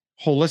God's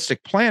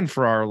holistic plan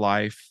for our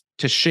life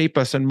to shape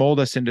us and mold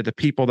us into the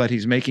people that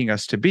he's making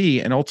us to be,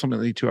 and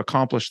ultimately to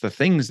accomplish the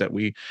things that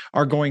we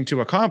are going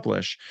to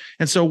accomplish.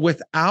 And so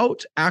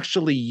without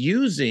actually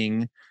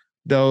using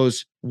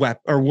those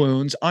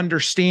wounds,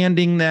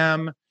 understanding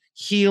them,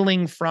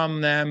 healing from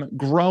them,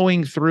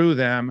 growing through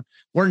them,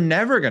 we're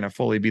never going to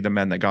fully be the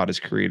men that God has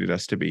created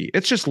us to be.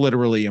 It's just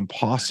literally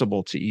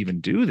impossible to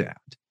even do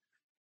that.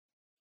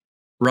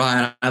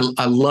 Ryan,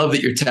 I love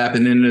that you're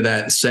tapping into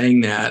that and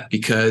saying that,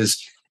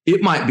 because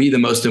it might be the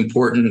most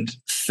important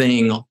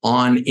thing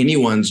on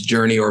anyone's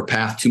journey or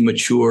path to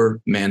mature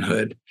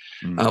manhood.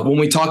 When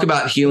we talk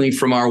about healing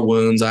from our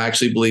wounds, I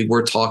actually believe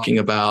we're talking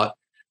about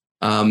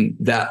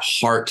that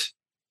heart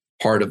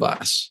part of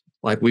us.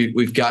 Like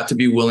we've got to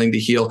be willing to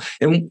heal.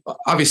 And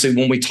obviously,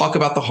 when we talk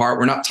about the heart,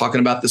 we're not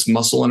talking about this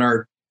muscle in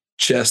our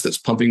chest that's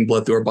pumping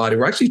blood through our body.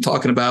 We're actually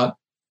talking about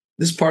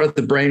this part of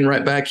the brain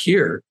right back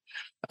here,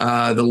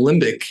 the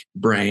limbic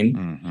brain.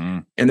 Mm-hmm.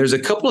 And there's a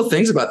couple of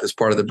things about this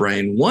part of the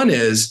brain. One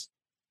is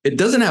it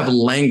doesn't have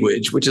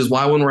language, which is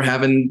why when we're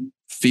having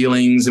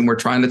feelings and we're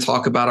trying to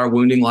talk about our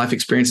wounding life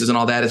experiences and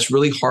all that, it's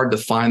really hard to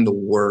find the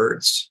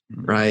words,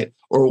 right?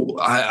 Or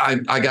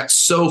I got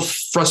so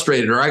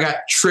frustrated, or I got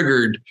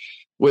triggered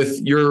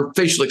with your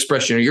facial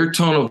expression or your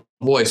tone of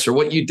voice or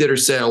what you did or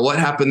said, or what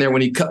happened there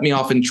when you cut me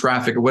off in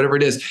traffic or whatever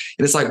it is.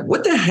 And it's like,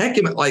 what the heck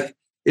am I like?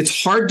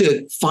 It's hard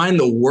to find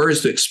the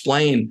words to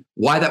explain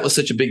why that was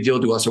such a big deal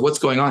to us or what's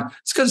going on.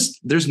 It's because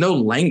there's no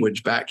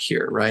language back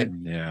here, right?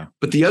 Yeah.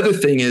 But the other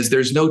thing is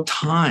there's no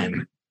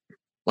time.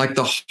 Like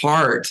the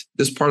heart,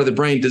 this part of the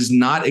brain does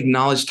not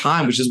acknowledge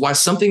time, which is why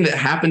something that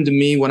happened to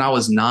me when I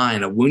was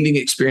 9, a wounding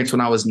experience when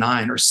I was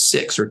 9 or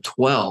 6 or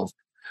 12,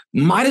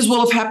 might as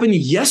well have happened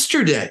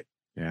yesterday.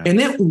 Yeah.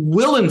 And it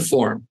will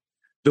inform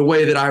the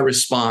way that I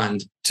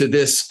respond to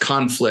this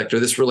conflict or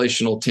this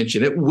relational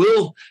tension. It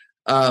will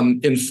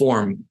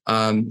inform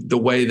the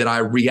way that I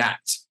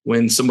react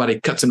when somebody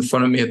cuts in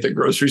front of me at the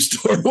grocery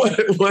store,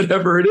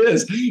 whatever it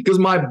is, because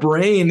my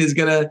brain is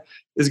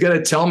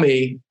gonna tell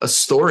me a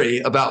story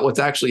about what's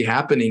actually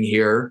happening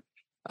here,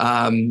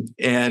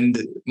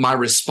 and my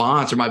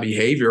response or my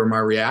behavior or my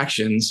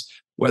reactions,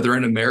 whether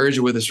in a marriage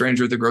or with a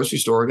stranger at the grocery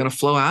store, are going to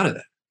flow out of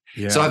that.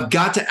 Yeah. So I've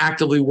got to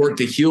actively work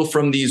to heal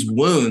from these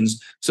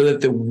wounds so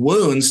that the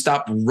wounds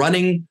stop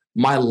running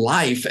my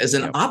life as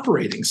an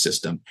operating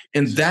system.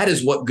 And that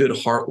is what good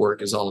heart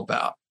work is all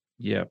about.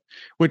 Yeah.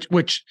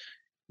 Which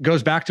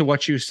goes back to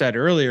what you said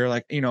earlier,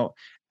 like,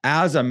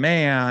 as a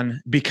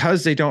man,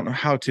 because they don't know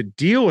how to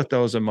deal with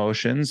those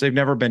emotions, they've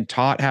never been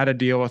taught how to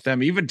deal with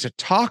them, even to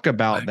talk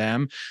about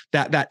them,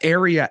 that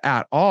area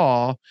at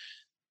all.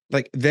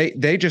 Like they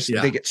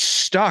get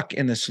stuck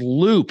in this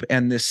loop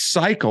and this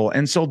cycle.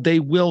 And so they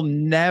will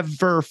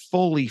never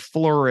fully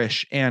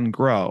flourish and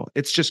grow.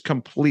 It's just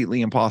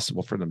completely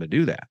impossible for them to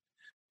do that.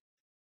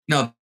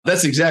 No,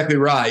 that's exactly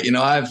right.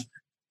 I've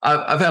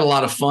had a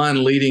lot of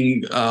fun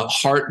leading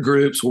heart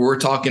groups where we're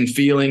talking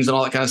feelings and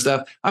all that kind of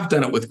stuff. I've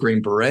done it with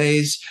Green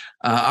Berets.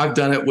 I've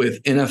done it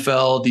with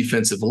NFL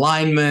defensive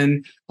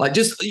linemen, like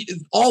just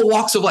all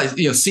walks of life,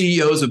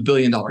 CEOs of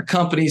billion-dollar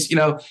companies,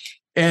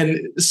 and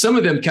some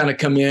of them kind of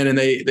come in and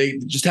they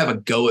just have a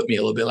go at me a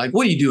little bit. Like,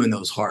 what do you do in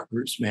those heart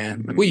groups,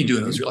 man? Like, what do you do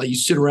in those? Like, you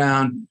sit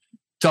around,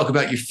 talk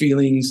about your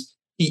feelings,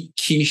 eat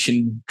quiche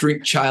and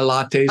drink chai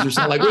lattes or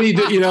something. Like, what do you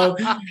do?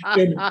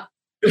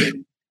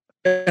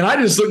 And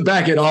I just look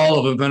back at all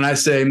of them and I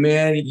say,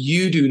 man,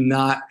 you do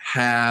not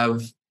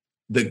have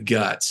the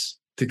guts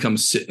to come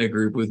sit in a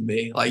group with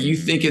me. Like, you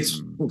think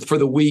it's for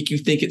the weak, you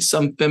think it's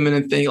some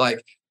feminine thing.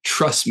 Like,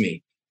 trust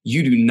me,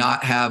 you do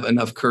not have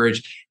enough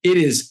courage. It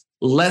is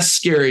less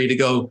scary to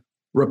go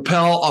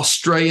rappel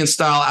Australian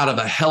style out of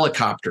a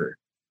helicopter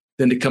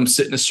than to come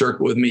sit in a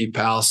circle with me,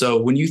 pal. So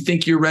when you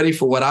think you're ready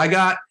for what I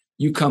got,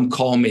 you come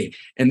call me.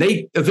 And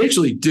they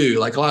eventually do.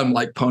 Like, a lot of them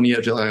like pony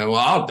up to like,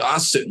 well, I'll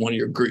sit in one of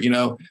your group,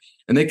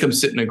 and they come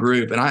sit in a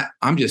group. And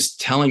I'm just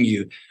telling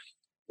you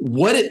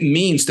what it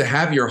means to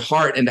have your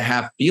heart and to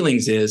have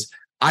feelings is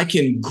I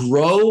can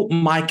grow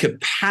my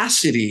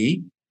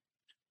capacity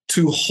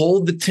to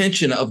hold the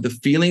tension of the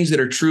feelings that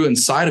are true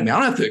inside of me. I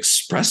don't have to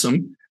express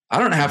them. I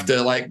don't have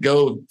to like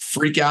go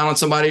freak out on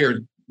somebody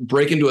or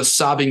break into a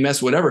sobbing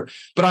mess, whatever,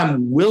 but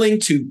I'm willing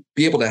to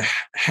be able to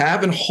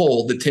have and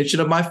hold the tension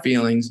of my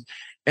feelings.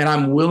 And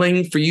I'm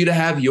willing for you to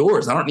have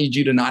yours. I don't need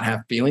you to not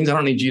have feelings. I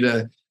don't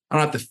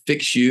have to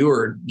fix you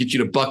or get you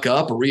to buck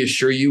up or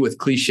reassure you with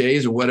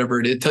cliches or whatever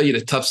it is, tell you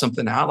to tough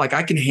something out. Like,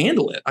 I can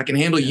handle it. I can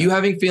handle you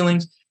having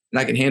feelings and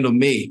I can handle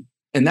me.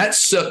 And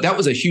that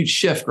was a huge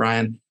shift,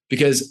 Ryan,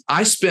 because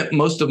I spent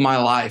most of my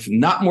life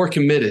not more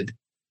committed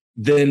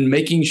than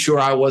making sure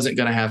I wasn't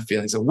going to have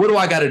feelings. So what do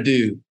I got to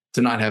do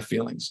to not have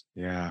feelings?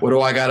 Yeah. What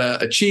do I got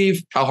to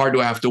achieve? How hard do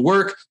I have to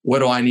work? What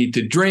do I need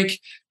to drink?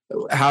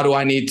 How do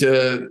I need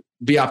to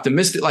be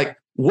optimistic? Like,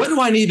 what do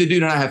I need to do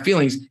to not have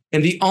feelings?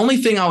 And the only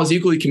thing I was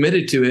equally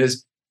committed to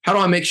is, how do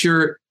I make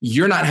sure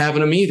you're not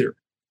having them either?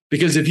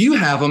 Because if you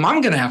have them,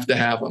 I'm going to have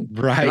them.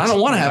 Right. And I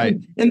don't want to have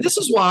them. And this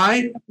is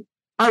why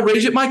I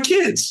rage at my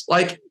kids.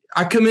 Like,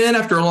 I come in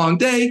after a long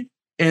day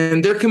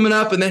and they're coming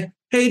up and they,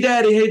 hey,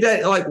 daddy,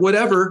 like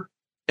whatever.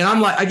 And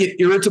I'm like, I get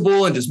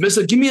irritable and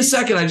dismissive. Give me a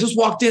second. I just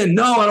walked in.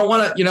 No, I don't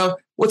want to,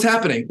 what's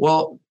happening?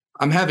 Well,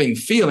 I'm having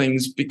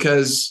feelings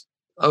because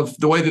of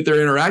the way that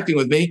they're interacting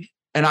with me.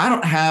 And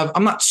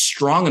I'm not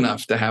strong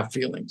enough to have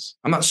feelings.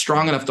 I'm not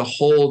strong enough to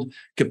hold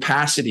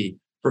capacity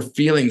for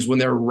feelings when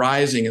they're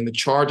rising and the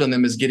charge on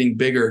them is getting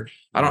bigger.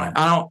 I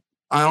don't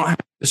have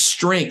the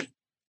strength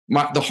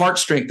the heart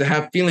strength to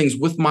have feelings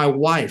with my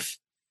wife.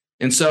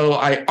 And so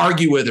I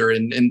argue with her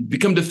and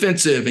become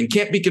defensive and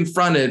can't be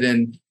confronted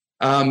and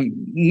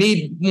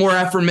need more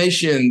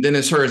affirmation than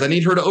is hers. I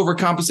need her to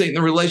overcompensate in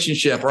the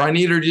relationship, or I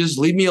need her to just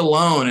leave me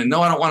alone. And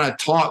no, I don't want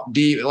to talk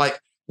deep. Like,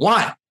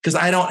 why? Because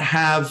I don't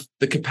have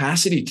the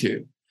capacity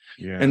to.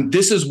 Yeah. And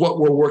this is what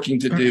we're working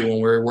to do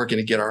when we're working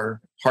to get our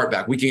heart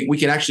back. We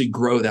can actually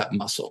grow that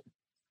muscle.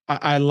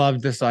 I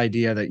love this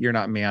idea that you're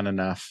not man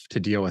enough to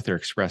deal with or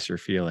express your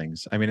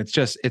feelings. I mean, it's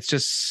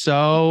just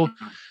so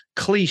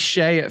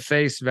cliche at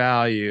face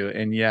value,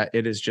 and yet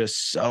it is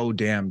just so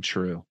damn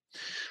true.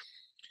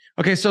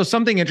 Okay, so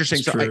something interesting.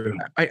 So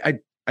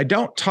I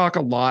don't talk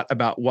a lot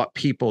about what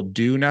people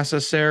do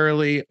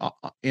necessarily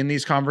in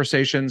these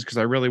conversations, because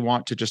I really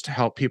want to just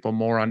help people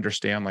more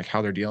understand like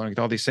how they're dealing with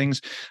all these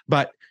things.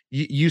 But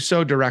you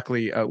so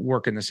directly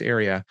work in this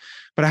area.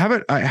 But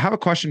I have a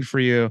question for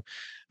you.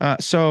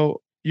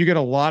 So you get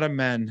a lot of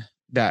men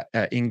that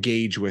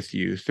engage with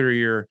you through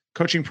your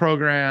coaching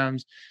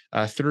programs,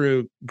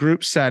 through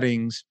group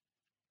settings.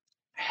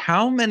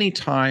 How many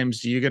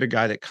times do you get a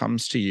guy that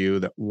comes to you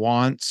that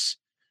wants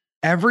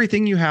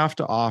everything you have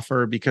to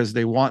offer because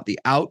they want the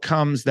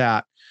outcomes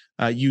that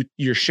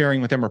you're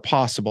sharing with them are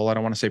possible? I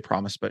don't want to say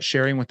promise, but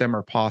sharing with them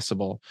are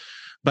possible,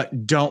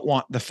 but don't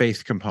want the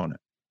faith component?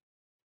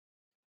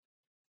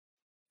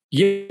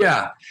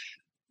 Yeah.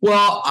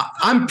 Well,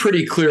 I'm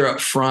pretty clear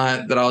up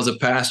front that I was a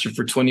pastor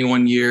for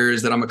 21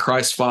 years, that I'm a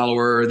Christ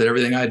follower, that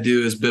everything I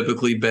do is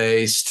biblically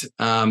based.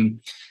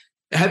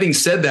 Having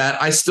said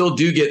that, I still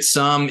do get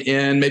some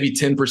in, maybe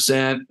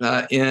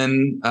 10%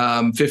 in,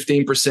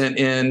 15%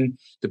 in,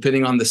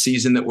 depending on the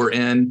season that we're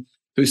in,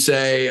 who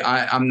say,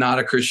 I'm not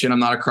a Christian, I'm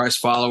not a Christ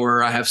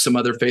follower, I have some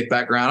other faith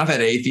background. I've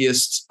had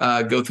atheists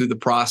go through the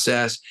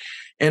process.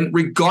 And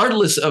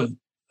regardless of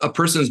a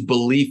person's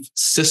belief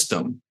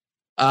system,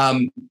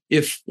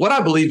 if what I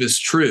believe is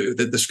true,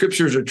 that the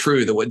scriptures are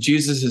true, that what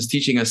Jesus is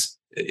teaching us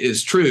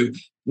is true,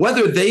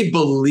 whether they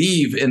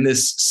believe in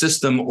this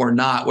system or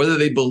not, whether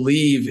they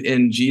believe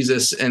in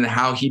Jesus and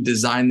how he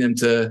designed them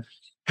to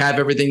have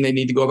everything they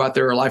need to go about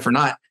their life or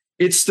not,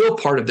 it's still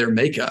part of their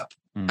makeup.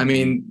 Mm-hmm. I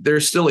mean, they're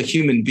still a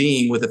human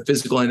being with a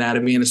physical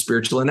anatomy and a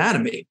spiritual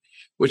anatomy,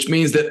 which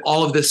means that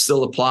all of this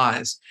still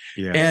applies.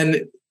 Yeah.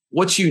 And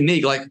what's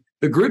unique, like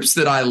the groups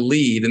that I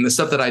lead and the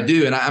stuff that I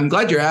do, and I'm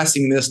glad you're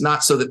asking this,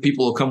 not so that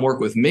people will come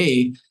work with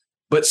me,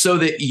 but so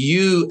that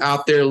you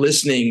out there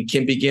listening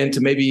can begin to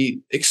maybe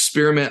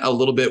experiment a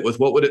little bit with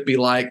what would it be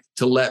like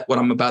to let what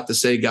I'm about to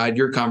say guide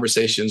your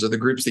conversations or the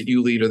groups that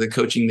you lead or the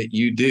coaching that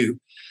you do.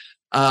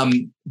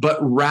 But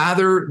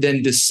rather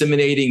than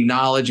disseminating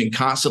knowledge and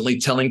constantly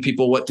telling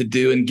people what to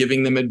do and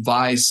giving them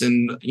advice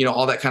and,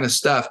 all that kind of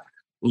stuff,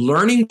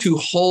 learning to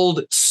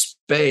hold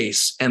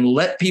space and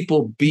let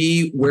people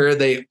be where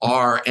they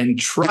are and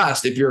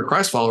trust, if you're a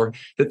Christ follower,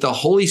 that the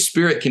Holy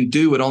Spirit can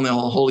do what only the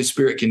Holy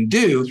Spirit can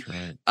do. That's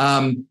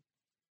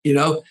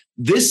right.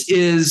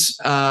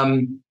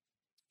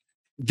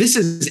 This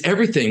is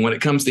everything when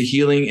it comes to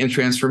healing and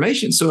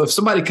transformation. So if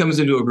somebody comes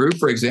into a group,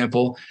 for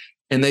example,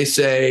 and they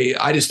say,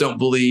 I just don't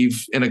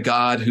believe in a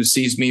God who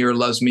sees me or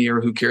loves me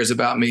or who cares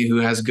about me, who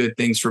has good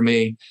things for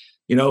me,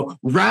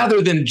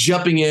 rather than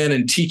jumping in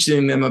and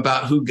teaching them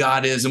about who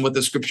God is and what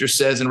the scripture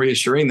says and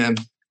reassuring them,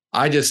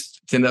 I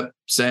just end up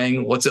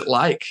saying, what's it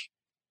like?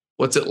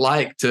 What's it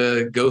like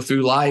to go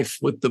through life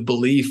with the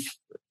belief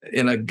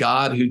in a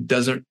God who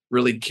doesn't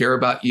really care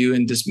about you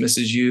and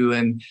dismisses you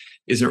and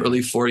isn't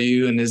really for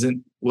you and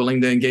isn't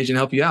willing to engage and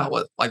help you out?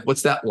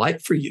 What's that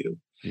like for you?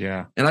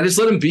 Yeah. And I just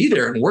let them be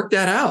there and work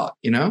that out,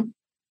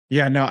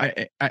 Yeah, no,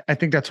 I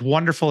think that's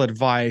wonderful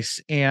advice.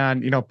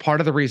 And, part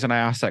of the reason I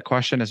asked that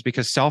question is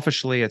because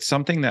selfishly, it's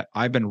something that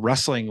I've been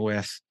wrestling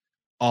with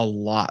a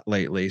lot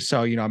lately.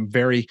 So, I'm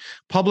very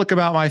public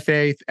about my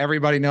faith.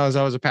 Everybody knows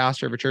I was a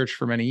pastor of a church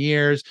for many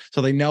years. So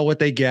they know what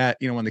they get,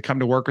 when they come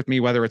to work with me,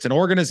 whether it's an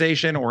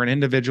organization or an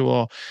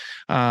individual.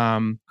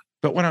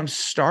 But when I'm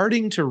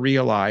starting to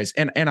realize,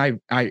 and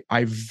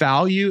I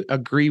value,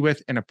 agree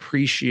with, and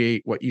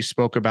appreciate what you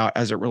spoke about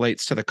as it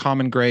relates to the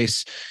common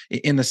grace,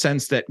 in the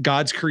sense that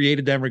God's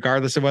created them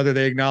regardless of whether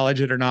they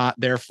acknowledge it or not.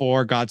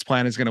 Therefore, God's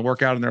plan is going to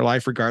work out in their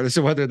life regardless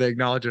of whether they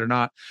acknowledge it or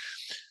not.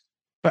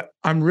 But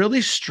I'm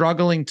really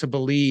struggling to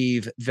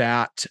believe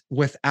that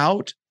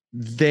without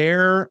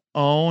their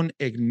own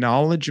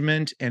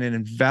acknowledgement and an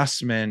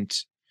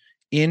investment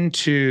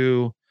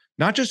into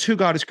not just who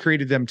God has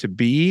created them to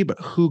be, but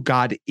who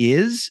God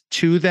is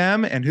to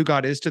them and who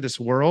God is to this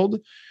world,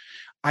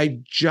 I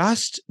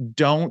just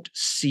don't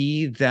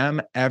see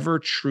them ever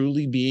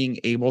truly being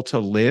able to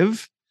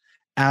live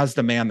as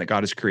the man that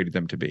God has created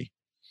them to be.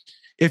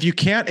 If you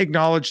can't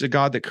acknowledge the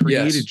God that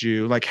created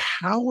you, like,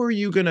 how are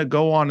you going to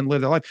go on and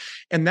live that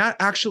life? And that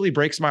actually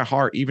breaks my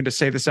heart, even to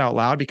say this out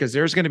loud, because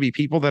there's going to be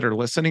people that are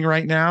listening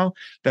right now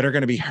that are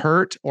going to be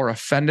hurt or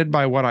offended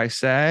by what I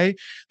say,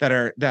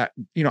 I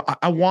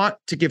want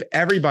to give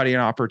everybody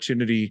an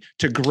opportunity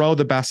to grow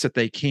the best that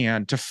they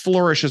can, to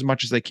flourish as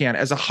much as they can,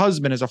 as a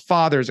husband, as a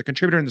father, as a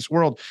contributor in this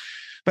world.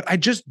 But I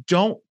just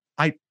don't,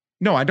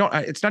 No, I don't.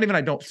 It's not even,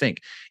 I don't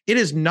think. It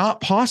is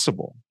not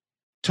possible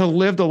to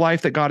live the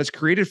life that God has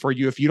created for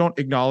you if you don't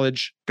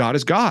acknowledge God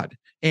as God.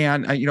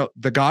 And,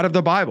 the God of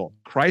the Bible,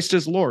 Christ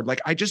is Lord.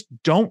 Like, I just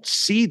don't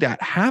see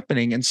that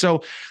happening. And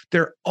so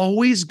they're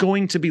always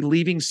going to be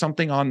leaving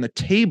something on the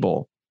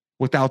table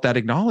without that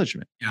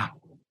acknowledgement. Yeah.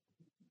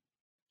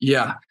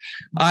 Yeah.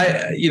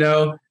 I'm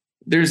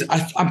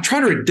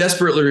trying to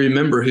desperately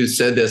remember who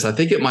said this. I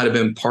think it might've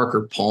been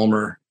Parker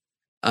Palmer,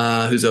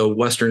 who's a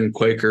Western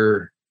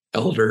Quaker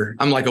elder.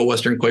 I'm like a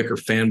Western Quaker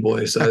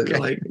fanboy. So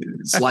okay.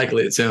 It's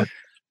likely it's him,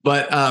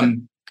 but,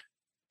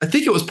 I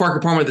think it was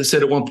Parker Palmer that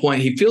said at one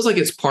point, he feels like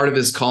it's part of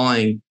his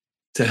calling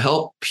to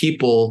help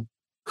people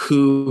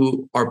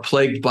who are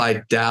plagued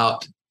by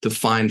doubt to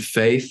find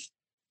faith,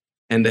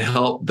 and to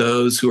help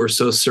those who are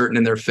so certain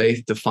in their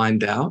faith to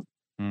find doubt.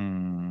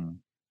 Paul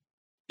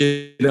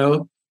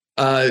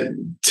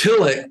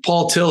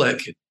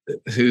Tillich,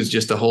 who's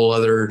just a whole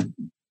other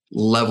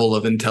level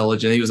of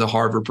intelligence. He was a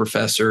Harvard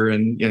professor,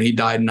 and he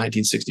died in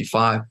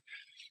 1965.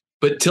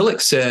 But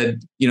Tillich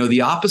said,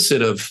 the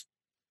opposite of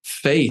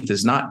faith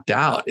is not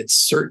doubt, it's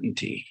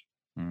certainty.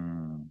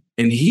 And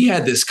he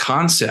had this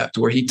concept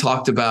where he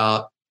talked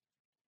about,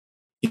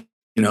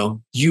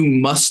 you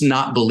must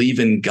not believe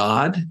in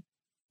God.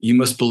 You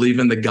must believe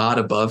in the God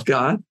above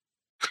God.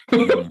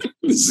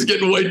 This is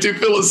getting way too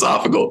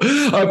philosophical.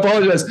 I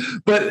apologize.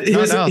 But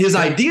his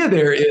idea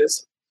there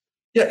is,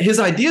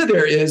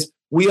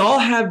 we all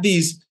have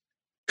these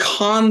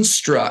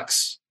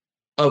constructs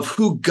of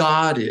who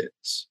God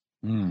is.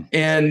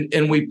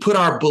 And we put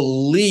our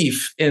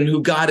belief in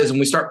who God is, and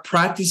we start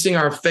practicing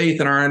our faith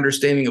and our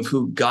understanding of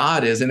who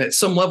God is. And at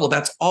some level,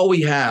 that's all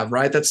we have,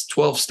 right? That's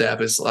 12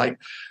 step. It's like,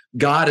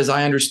 God as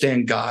I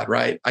understand God,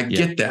 right? I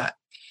get that.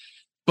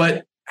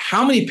 But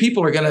how many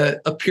people are going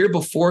to appear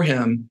before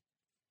him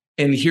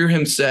and hear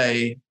him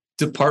say,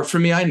 depart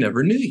from me, I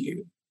never knew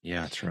you.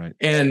 Yeah, that's right.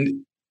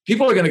 And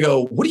people are going to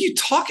go, what are you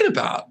talking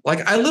about?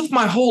 Like, I lived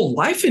my whole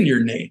life in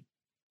your name.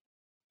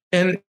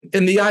 And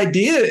the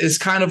idea is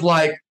kind of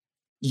like,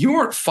 you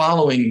weren't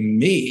following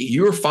me.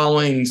 You were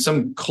following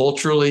some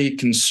culturally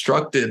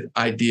constructed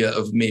idea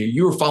of me.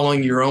 You were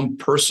following your own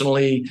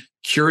personally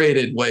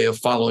curated way of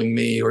following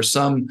me, or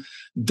some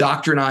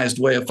doctrinized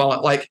way of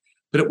following,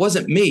 but it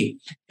wasn't me.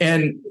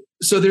 And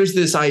so there's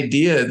this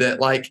idea that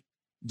like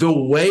the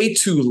way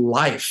to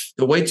life,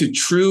 the way to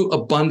true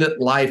abundant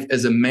life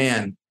as a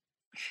man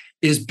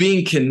is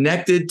being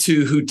connected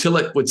to who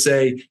Tillich would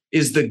say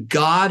is the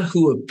God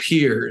who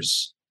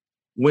appears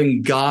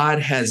when God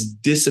has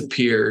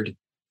disappeared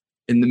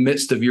in the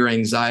midst of your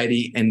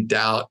anxiety and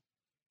doubt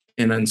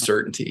and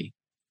uncertainty.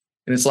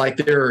 And it's like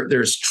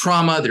there's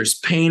trauma, there's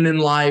pain in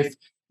life,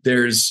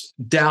 there's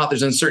doubt,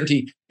 there's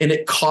uncertainty, and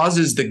it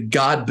causes the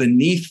God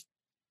beneath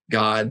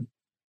God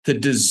to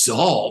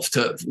dissolve.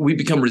 We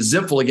become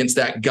resentful against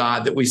that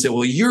God that we say,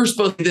 well, you're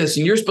supposed to be this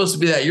and you're supposed to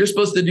be that. You're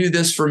supposed to do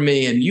this for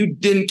me, and you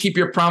didn't keep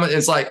your promise. And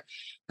it's like,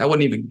 that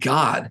wasn't even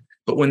God.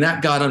 But when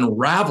that God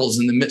unravels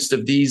in the midst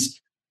of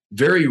these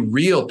very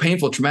real,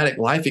 painful, traumatic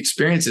life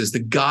experiences, the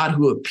God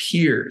who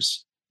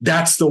appears,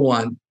 that's the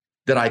one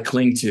that I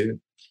cling to.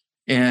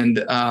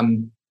 And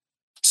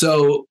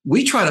so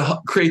we try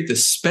to create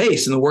this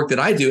space in the work that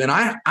I do. And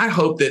I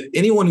hope that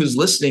anyone who's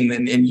listening,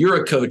 and you're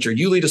a coach, or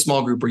you lead a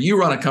small group, or you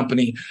run a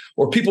company,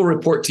 or people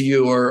report to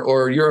you,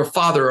 or you're a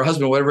father or a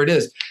husband, or whatever it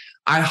is,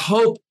 I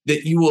hope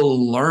that you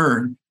will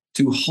learn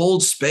to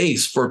hold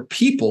space for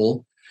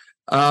people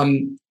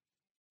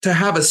to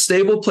have a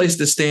stable place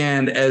to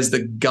stand as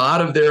the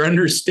God of their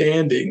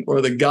understanding,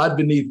 or the God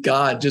beneath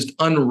God, just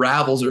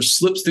unravels or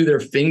slips through their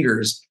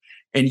fingers.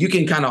 And you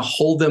can kind of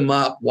hold them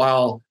up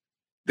while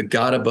the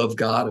God above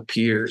God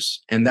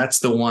appears. And that's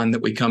the one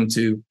that we come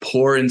to,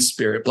 poor in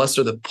spirit. Blessed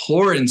are the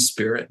poor in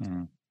spirit,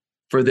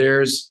 for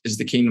theirs is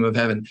the kingdom of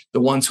heaven.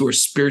 The ones who are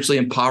spiritually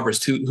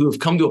impoverished, who have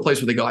come to a place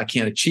where they go, I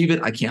can't achieve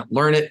it. I can't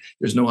learn it.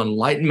 There's no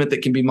enlightenment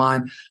that can be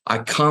mine. I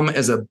come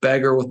as a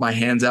beggar with my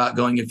hands out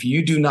going, if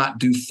you do not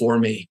do for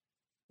me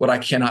what I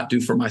cannot do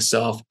for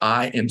myself,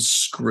 I am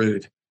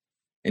screwed.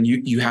 And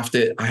you have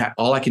to,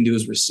 all I can do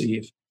is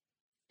receive.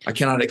 I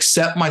cannot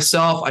accept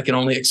myself. I can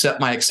only accept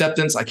my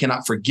acceptance. I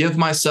cannot forgive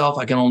myself.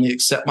 I can only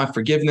accept my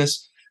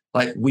forgiveness.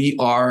 Like, we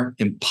are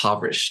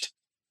impoverished.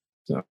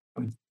 So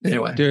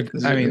anyway, dude,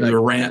 I mean, a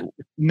rant.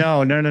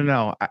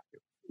 No.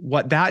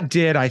 What that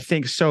did, I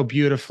think, so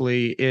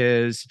beautifully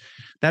is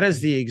that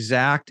is the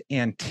exact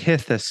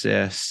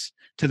antithesis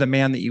to the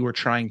man that you were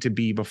trying to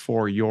be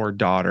before your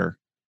daughter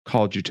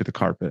called you to the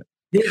carpet.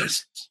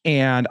 Yes.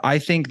 And I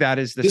think that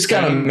is this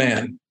kind of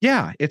man.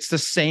 Yeah. It's the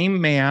same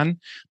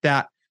man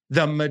that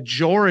the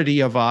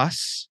majority of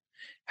us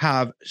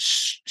have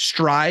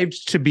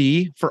strived to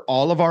be for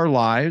all of our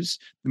lives.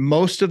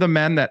 Most of the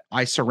men that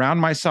I surround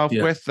myself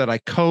with, that I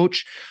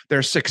coach,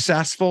 they're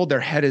successful.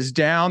 Their head is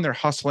down. They're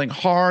hustling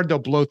hard. They'll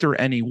blow through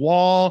any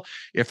wall.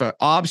 If an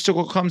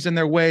obstacle comes in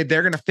their way,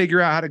 they're going to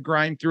figure out how to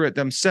grind through it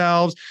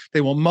themselves.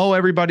 They will mow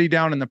everybody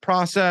down in the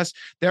process.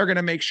 They're going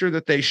to make sure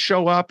that they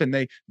show up and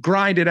they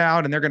grind it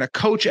out, and they're going to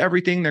coach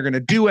everything. They're going to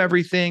do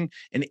everything.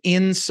 And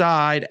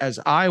inside, as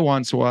I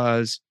once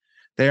was,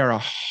 they are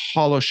a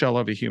hollow shell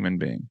of a human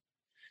being.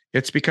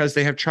 It's because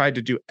they have tried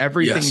to do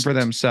everything for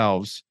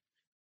themselves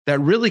that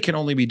really can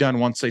only be done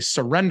once they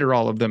surrender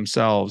all of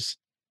themselves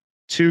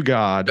to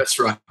God. That's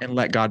right. And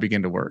let God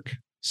begin to work.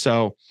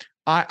 So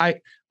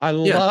I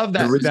love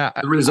that.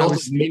 The result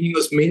is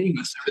meaningless.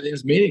 Everything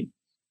is meaning.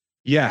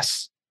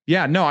 Yes.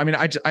 Yeah. No, I mean,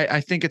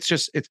 I think it's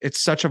just, it's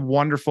such a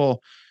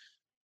wonderful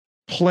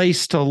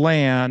place to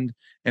land.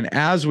 And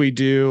as we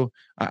do,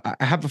 I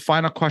have a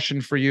final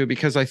question for you,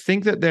 because I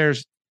think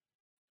that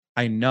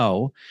I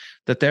know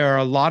that there are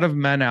a lot of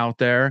men out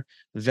there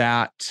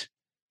that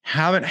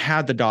haven't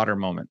had the daughter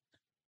moment,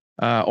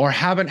 or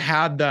haven't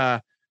had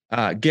the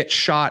get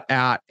shot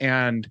at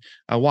and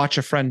watch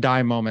a friend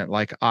die moment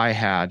like I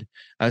had.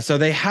 So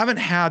they haven't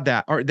had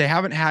that, or they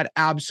haven't had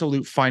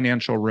absolute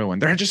financial ruin.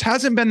 There just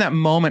hasn't been that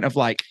moment of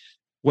like,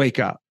 wake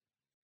up.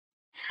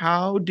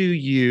 How do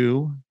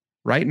you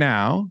right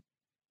now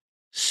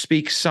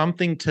speak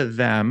something to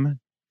them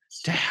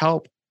to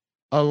help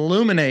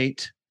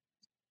illuminate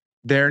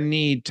their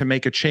need to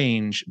make a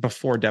change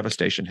before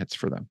devastation hits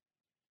for them?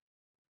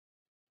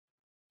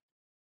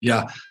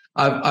 Yeah,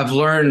 I've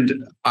learned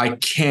I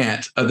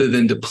can't, other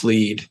than to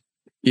plead.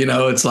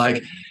 It's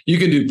like you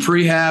can do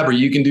prehab or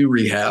you can do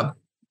rehab,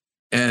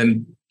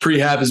 and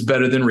prehab is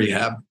better than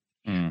rehab.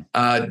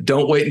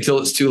 Don't wait until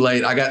it's too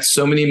late. I got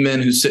so many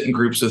men who sit in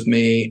groups with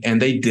me,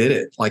 and they did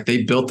it. Like,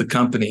 they built the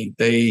company.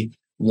 They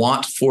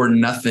want for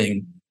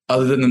nothing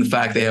other than the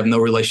fact they have no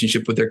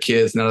relationship with their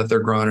kids now that they're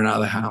grown and out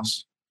of the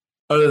house.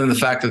 Other than the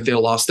fact that they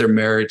lost their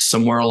marriage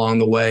somewhere along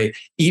the way.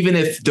 Even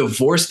if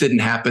divorce didn't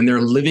happen,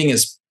 they're living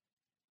as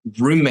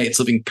roommates,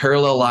 living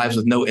parallel lives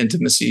with no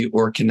intimacy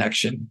or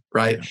connection,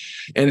 right?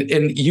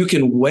 And you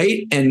can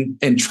wait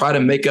and try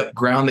to make up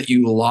ground that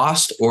you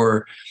lost,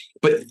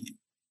 but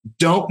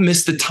don't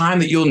miss the time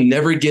that you'll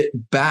never get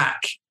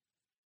back.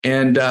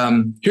 And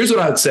here's what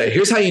I would say.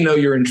 Here's how you know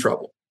you're in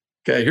trouble.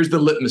 Okay, here's the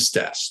litmus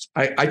test.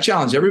 I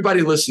challenge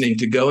everybody listening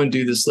to go and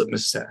do this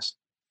litmus test.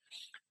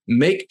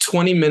 Make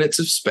 20 minutes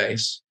of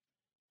space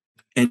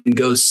and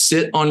go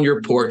sit on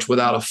your porch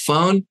without a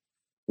phone,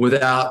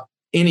 without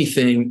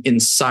anything, in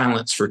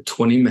silence for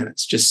 20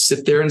 minutes. Just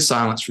sit there in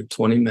silence for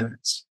 20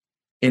 minutes.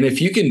 And if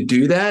you can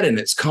do that and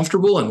it's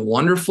comfortable and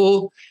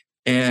wonderful,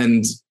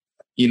 and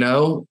you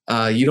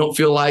don't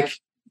feel like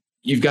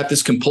you've got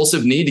this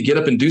compulsive need to get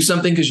up and do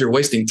something because you're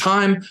wasting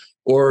time,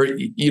 or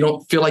you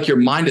don't feel like your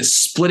mind is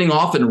splitting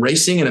off and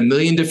racing in a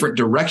million different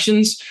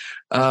directions,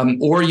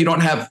 or you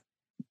don't have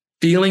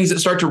feelings that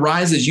start to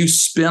rise as you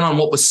spin on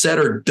what was said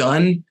or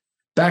done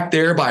back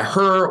there by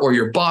her or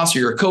your boss or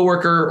your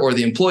coworker or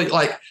the employee.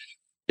 Like,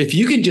 if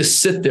you can just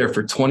sit there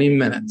for 20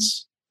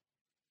 minutes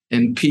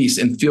in peace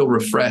and feel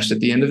refreshed at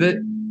the end of it,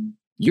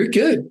 you're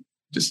good.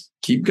 Just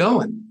keep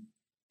going.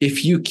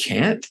 If you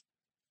can't,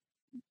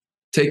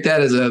 take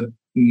that as a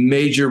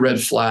major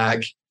red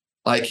flag.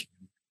 Like,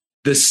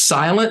 the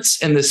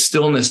silence and the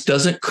stillness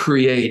doesn't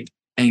create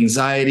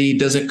anxiety,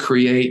 doesn't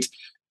create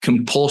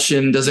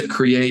compulsion, doesn't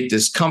create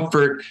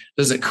discomfort,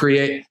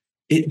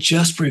 it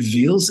just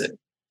reveals it.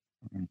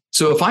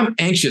 So if I'm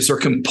anxious or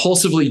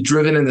compulsively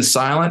driven in the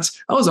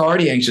silence, I was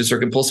already anxious or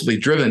compulsively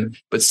driven,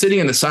 but sitting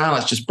in the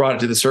silence just brought it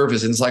to the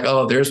surface. And it's like,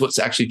 oh, there's what's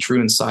actually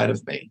true inside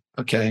of me.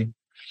 Okay.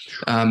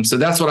 So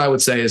that's what I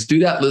would say is do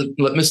that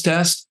litmus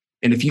test.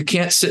 And if you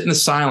can't sit in the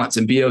silence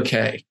and be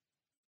okay,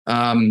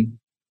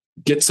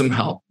 get some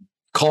help.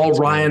 Call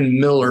Ryan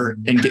Miller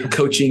and get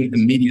coaching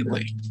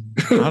immediately.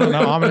 I don't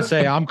know. I'm going to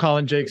say I'm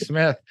calling Jake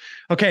Smith.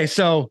 Okay.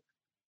 So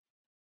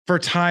for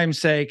time's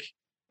sake,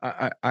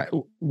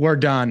 we're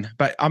done,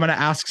 but I'm going to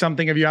ask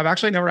something of you. I've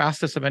actually never asked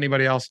this of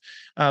anybody else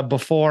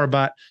before,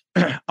 but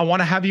I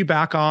want to have you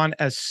back on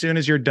as soon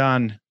as you're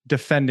done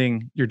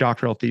defending your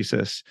doctoral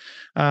thesis.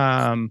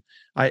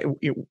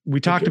 We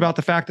talked about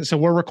the fact that, so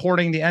we're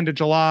recording the end of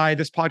July.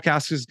 This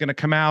podcast is going to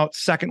come out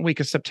second week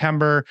of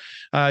September.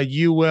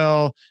 You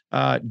will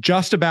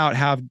just about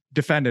have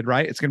defended,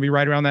 right? It's going to be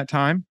right around that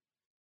time.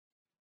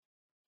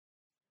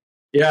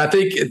 Yeah, I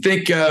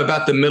think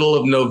about the middle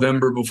of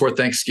November before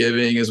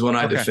Thanksgiving is when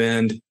I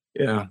defend.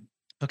 Yeah.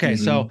 Okay.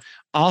 Mm-hmm. So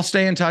I'll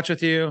stay in touch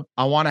with you.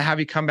 I want to have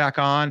you come back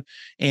on,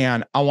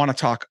 and I want to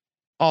talk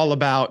all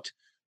about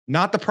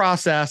not the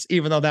process,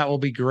 even though that will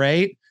be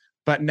great.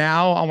 But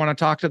now I want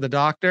to talk to the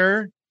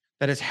doctor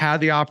that has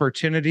had the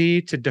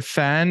opportunity to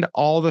defend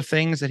all the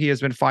things that he has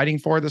been fighting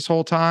for this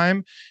whole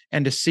time,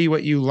 and to see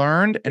what you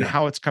learned and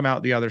how it's come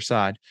out the other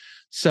side.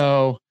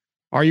 So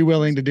are you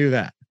willing to do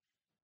that?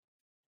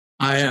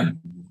 I am.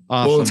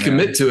 Awesome, well, let's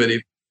commit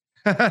to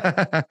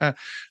it.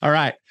 All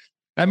right.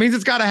 That means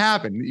it's got to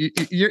happen.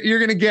 You're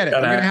going to get it.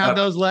 You're going to have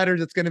those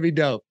letters. It's going to be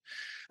dope.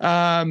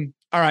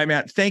 All right,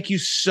 man. Thank you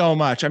so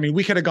much. I mean,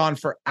 we could have gone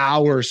for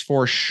hours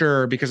for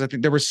sure, because I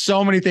think there were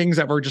so many things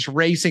that were just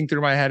racing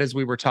through my head as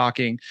we were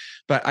talking,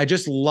 but I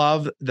just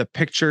love the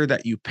picture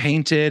that you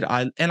painted.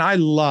 I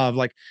love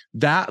like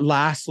that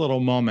last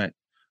little moment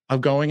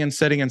of going and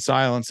sitting in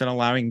silence and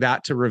allowing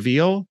that to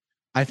reveal.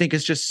 I think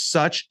it's just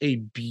such a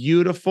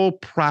beautiful,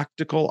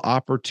 practical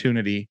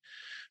opportunity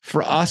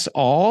for us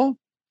all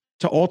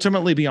to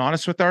ultimately be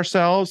honest with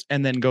ourselves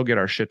and then go get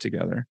our shit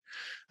together.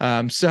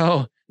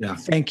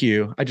 Thank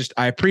you.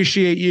 I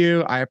appreciate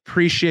you. I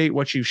appreciate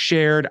what you've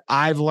shared.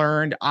 I've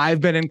learned,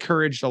 I've been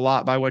encouraged a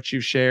lot by what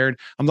you've shared.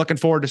 I'm looking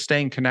forward to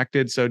staying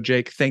connected. So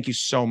Jake, thank you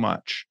so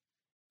much.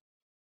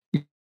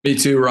 Me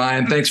too,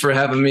 Ryan. Thanks for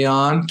having me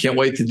on. Can't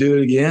wait to do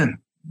it again.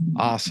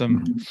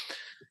 Awesome.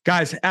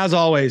 Guys, as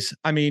always,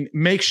 I mean,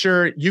 make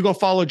sure you go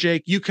follow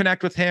Jake, you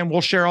connect with him.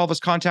 We'll share all of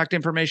his contact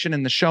information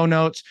in the show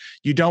notes.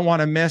 You don't want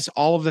to miss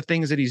all of the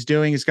things that he's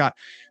doing. He's got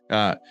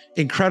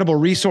incredible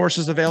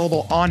resources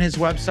available on his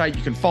website.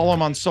 You can follow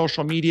him on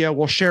social media.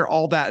 We'll share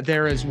all that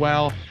there as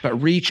well, but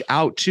reach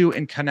out to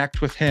and connect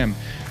with him.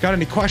 Got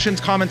any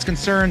questions, comments,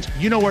 concerns?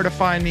 You know where to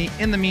find me.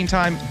 In the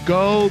meantime,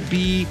 go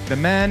be the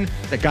men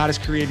that God has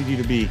created you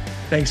to be.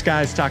 Thanks,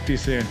 guys. Talk to you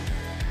soon.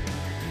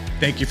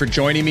 Thank you for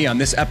joining me on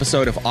this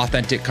episode of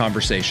Authentic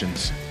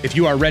Conversations. If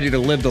you are ready to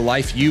live the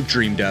life you've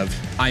dreamed of,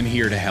 I'm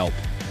here to help.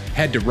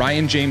 Head to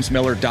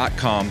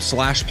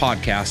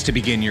ryanjamesmiller.com/podcast to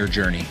begin your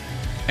journey.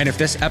 And if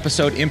this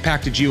episode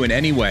impacted you in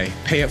any way,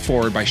 pay it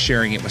forward by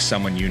sharing it with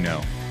someone you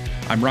know.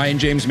 I'm Ryan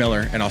James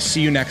Miller, and I'll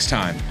see you next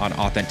time on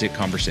Authentic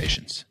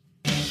Conversations.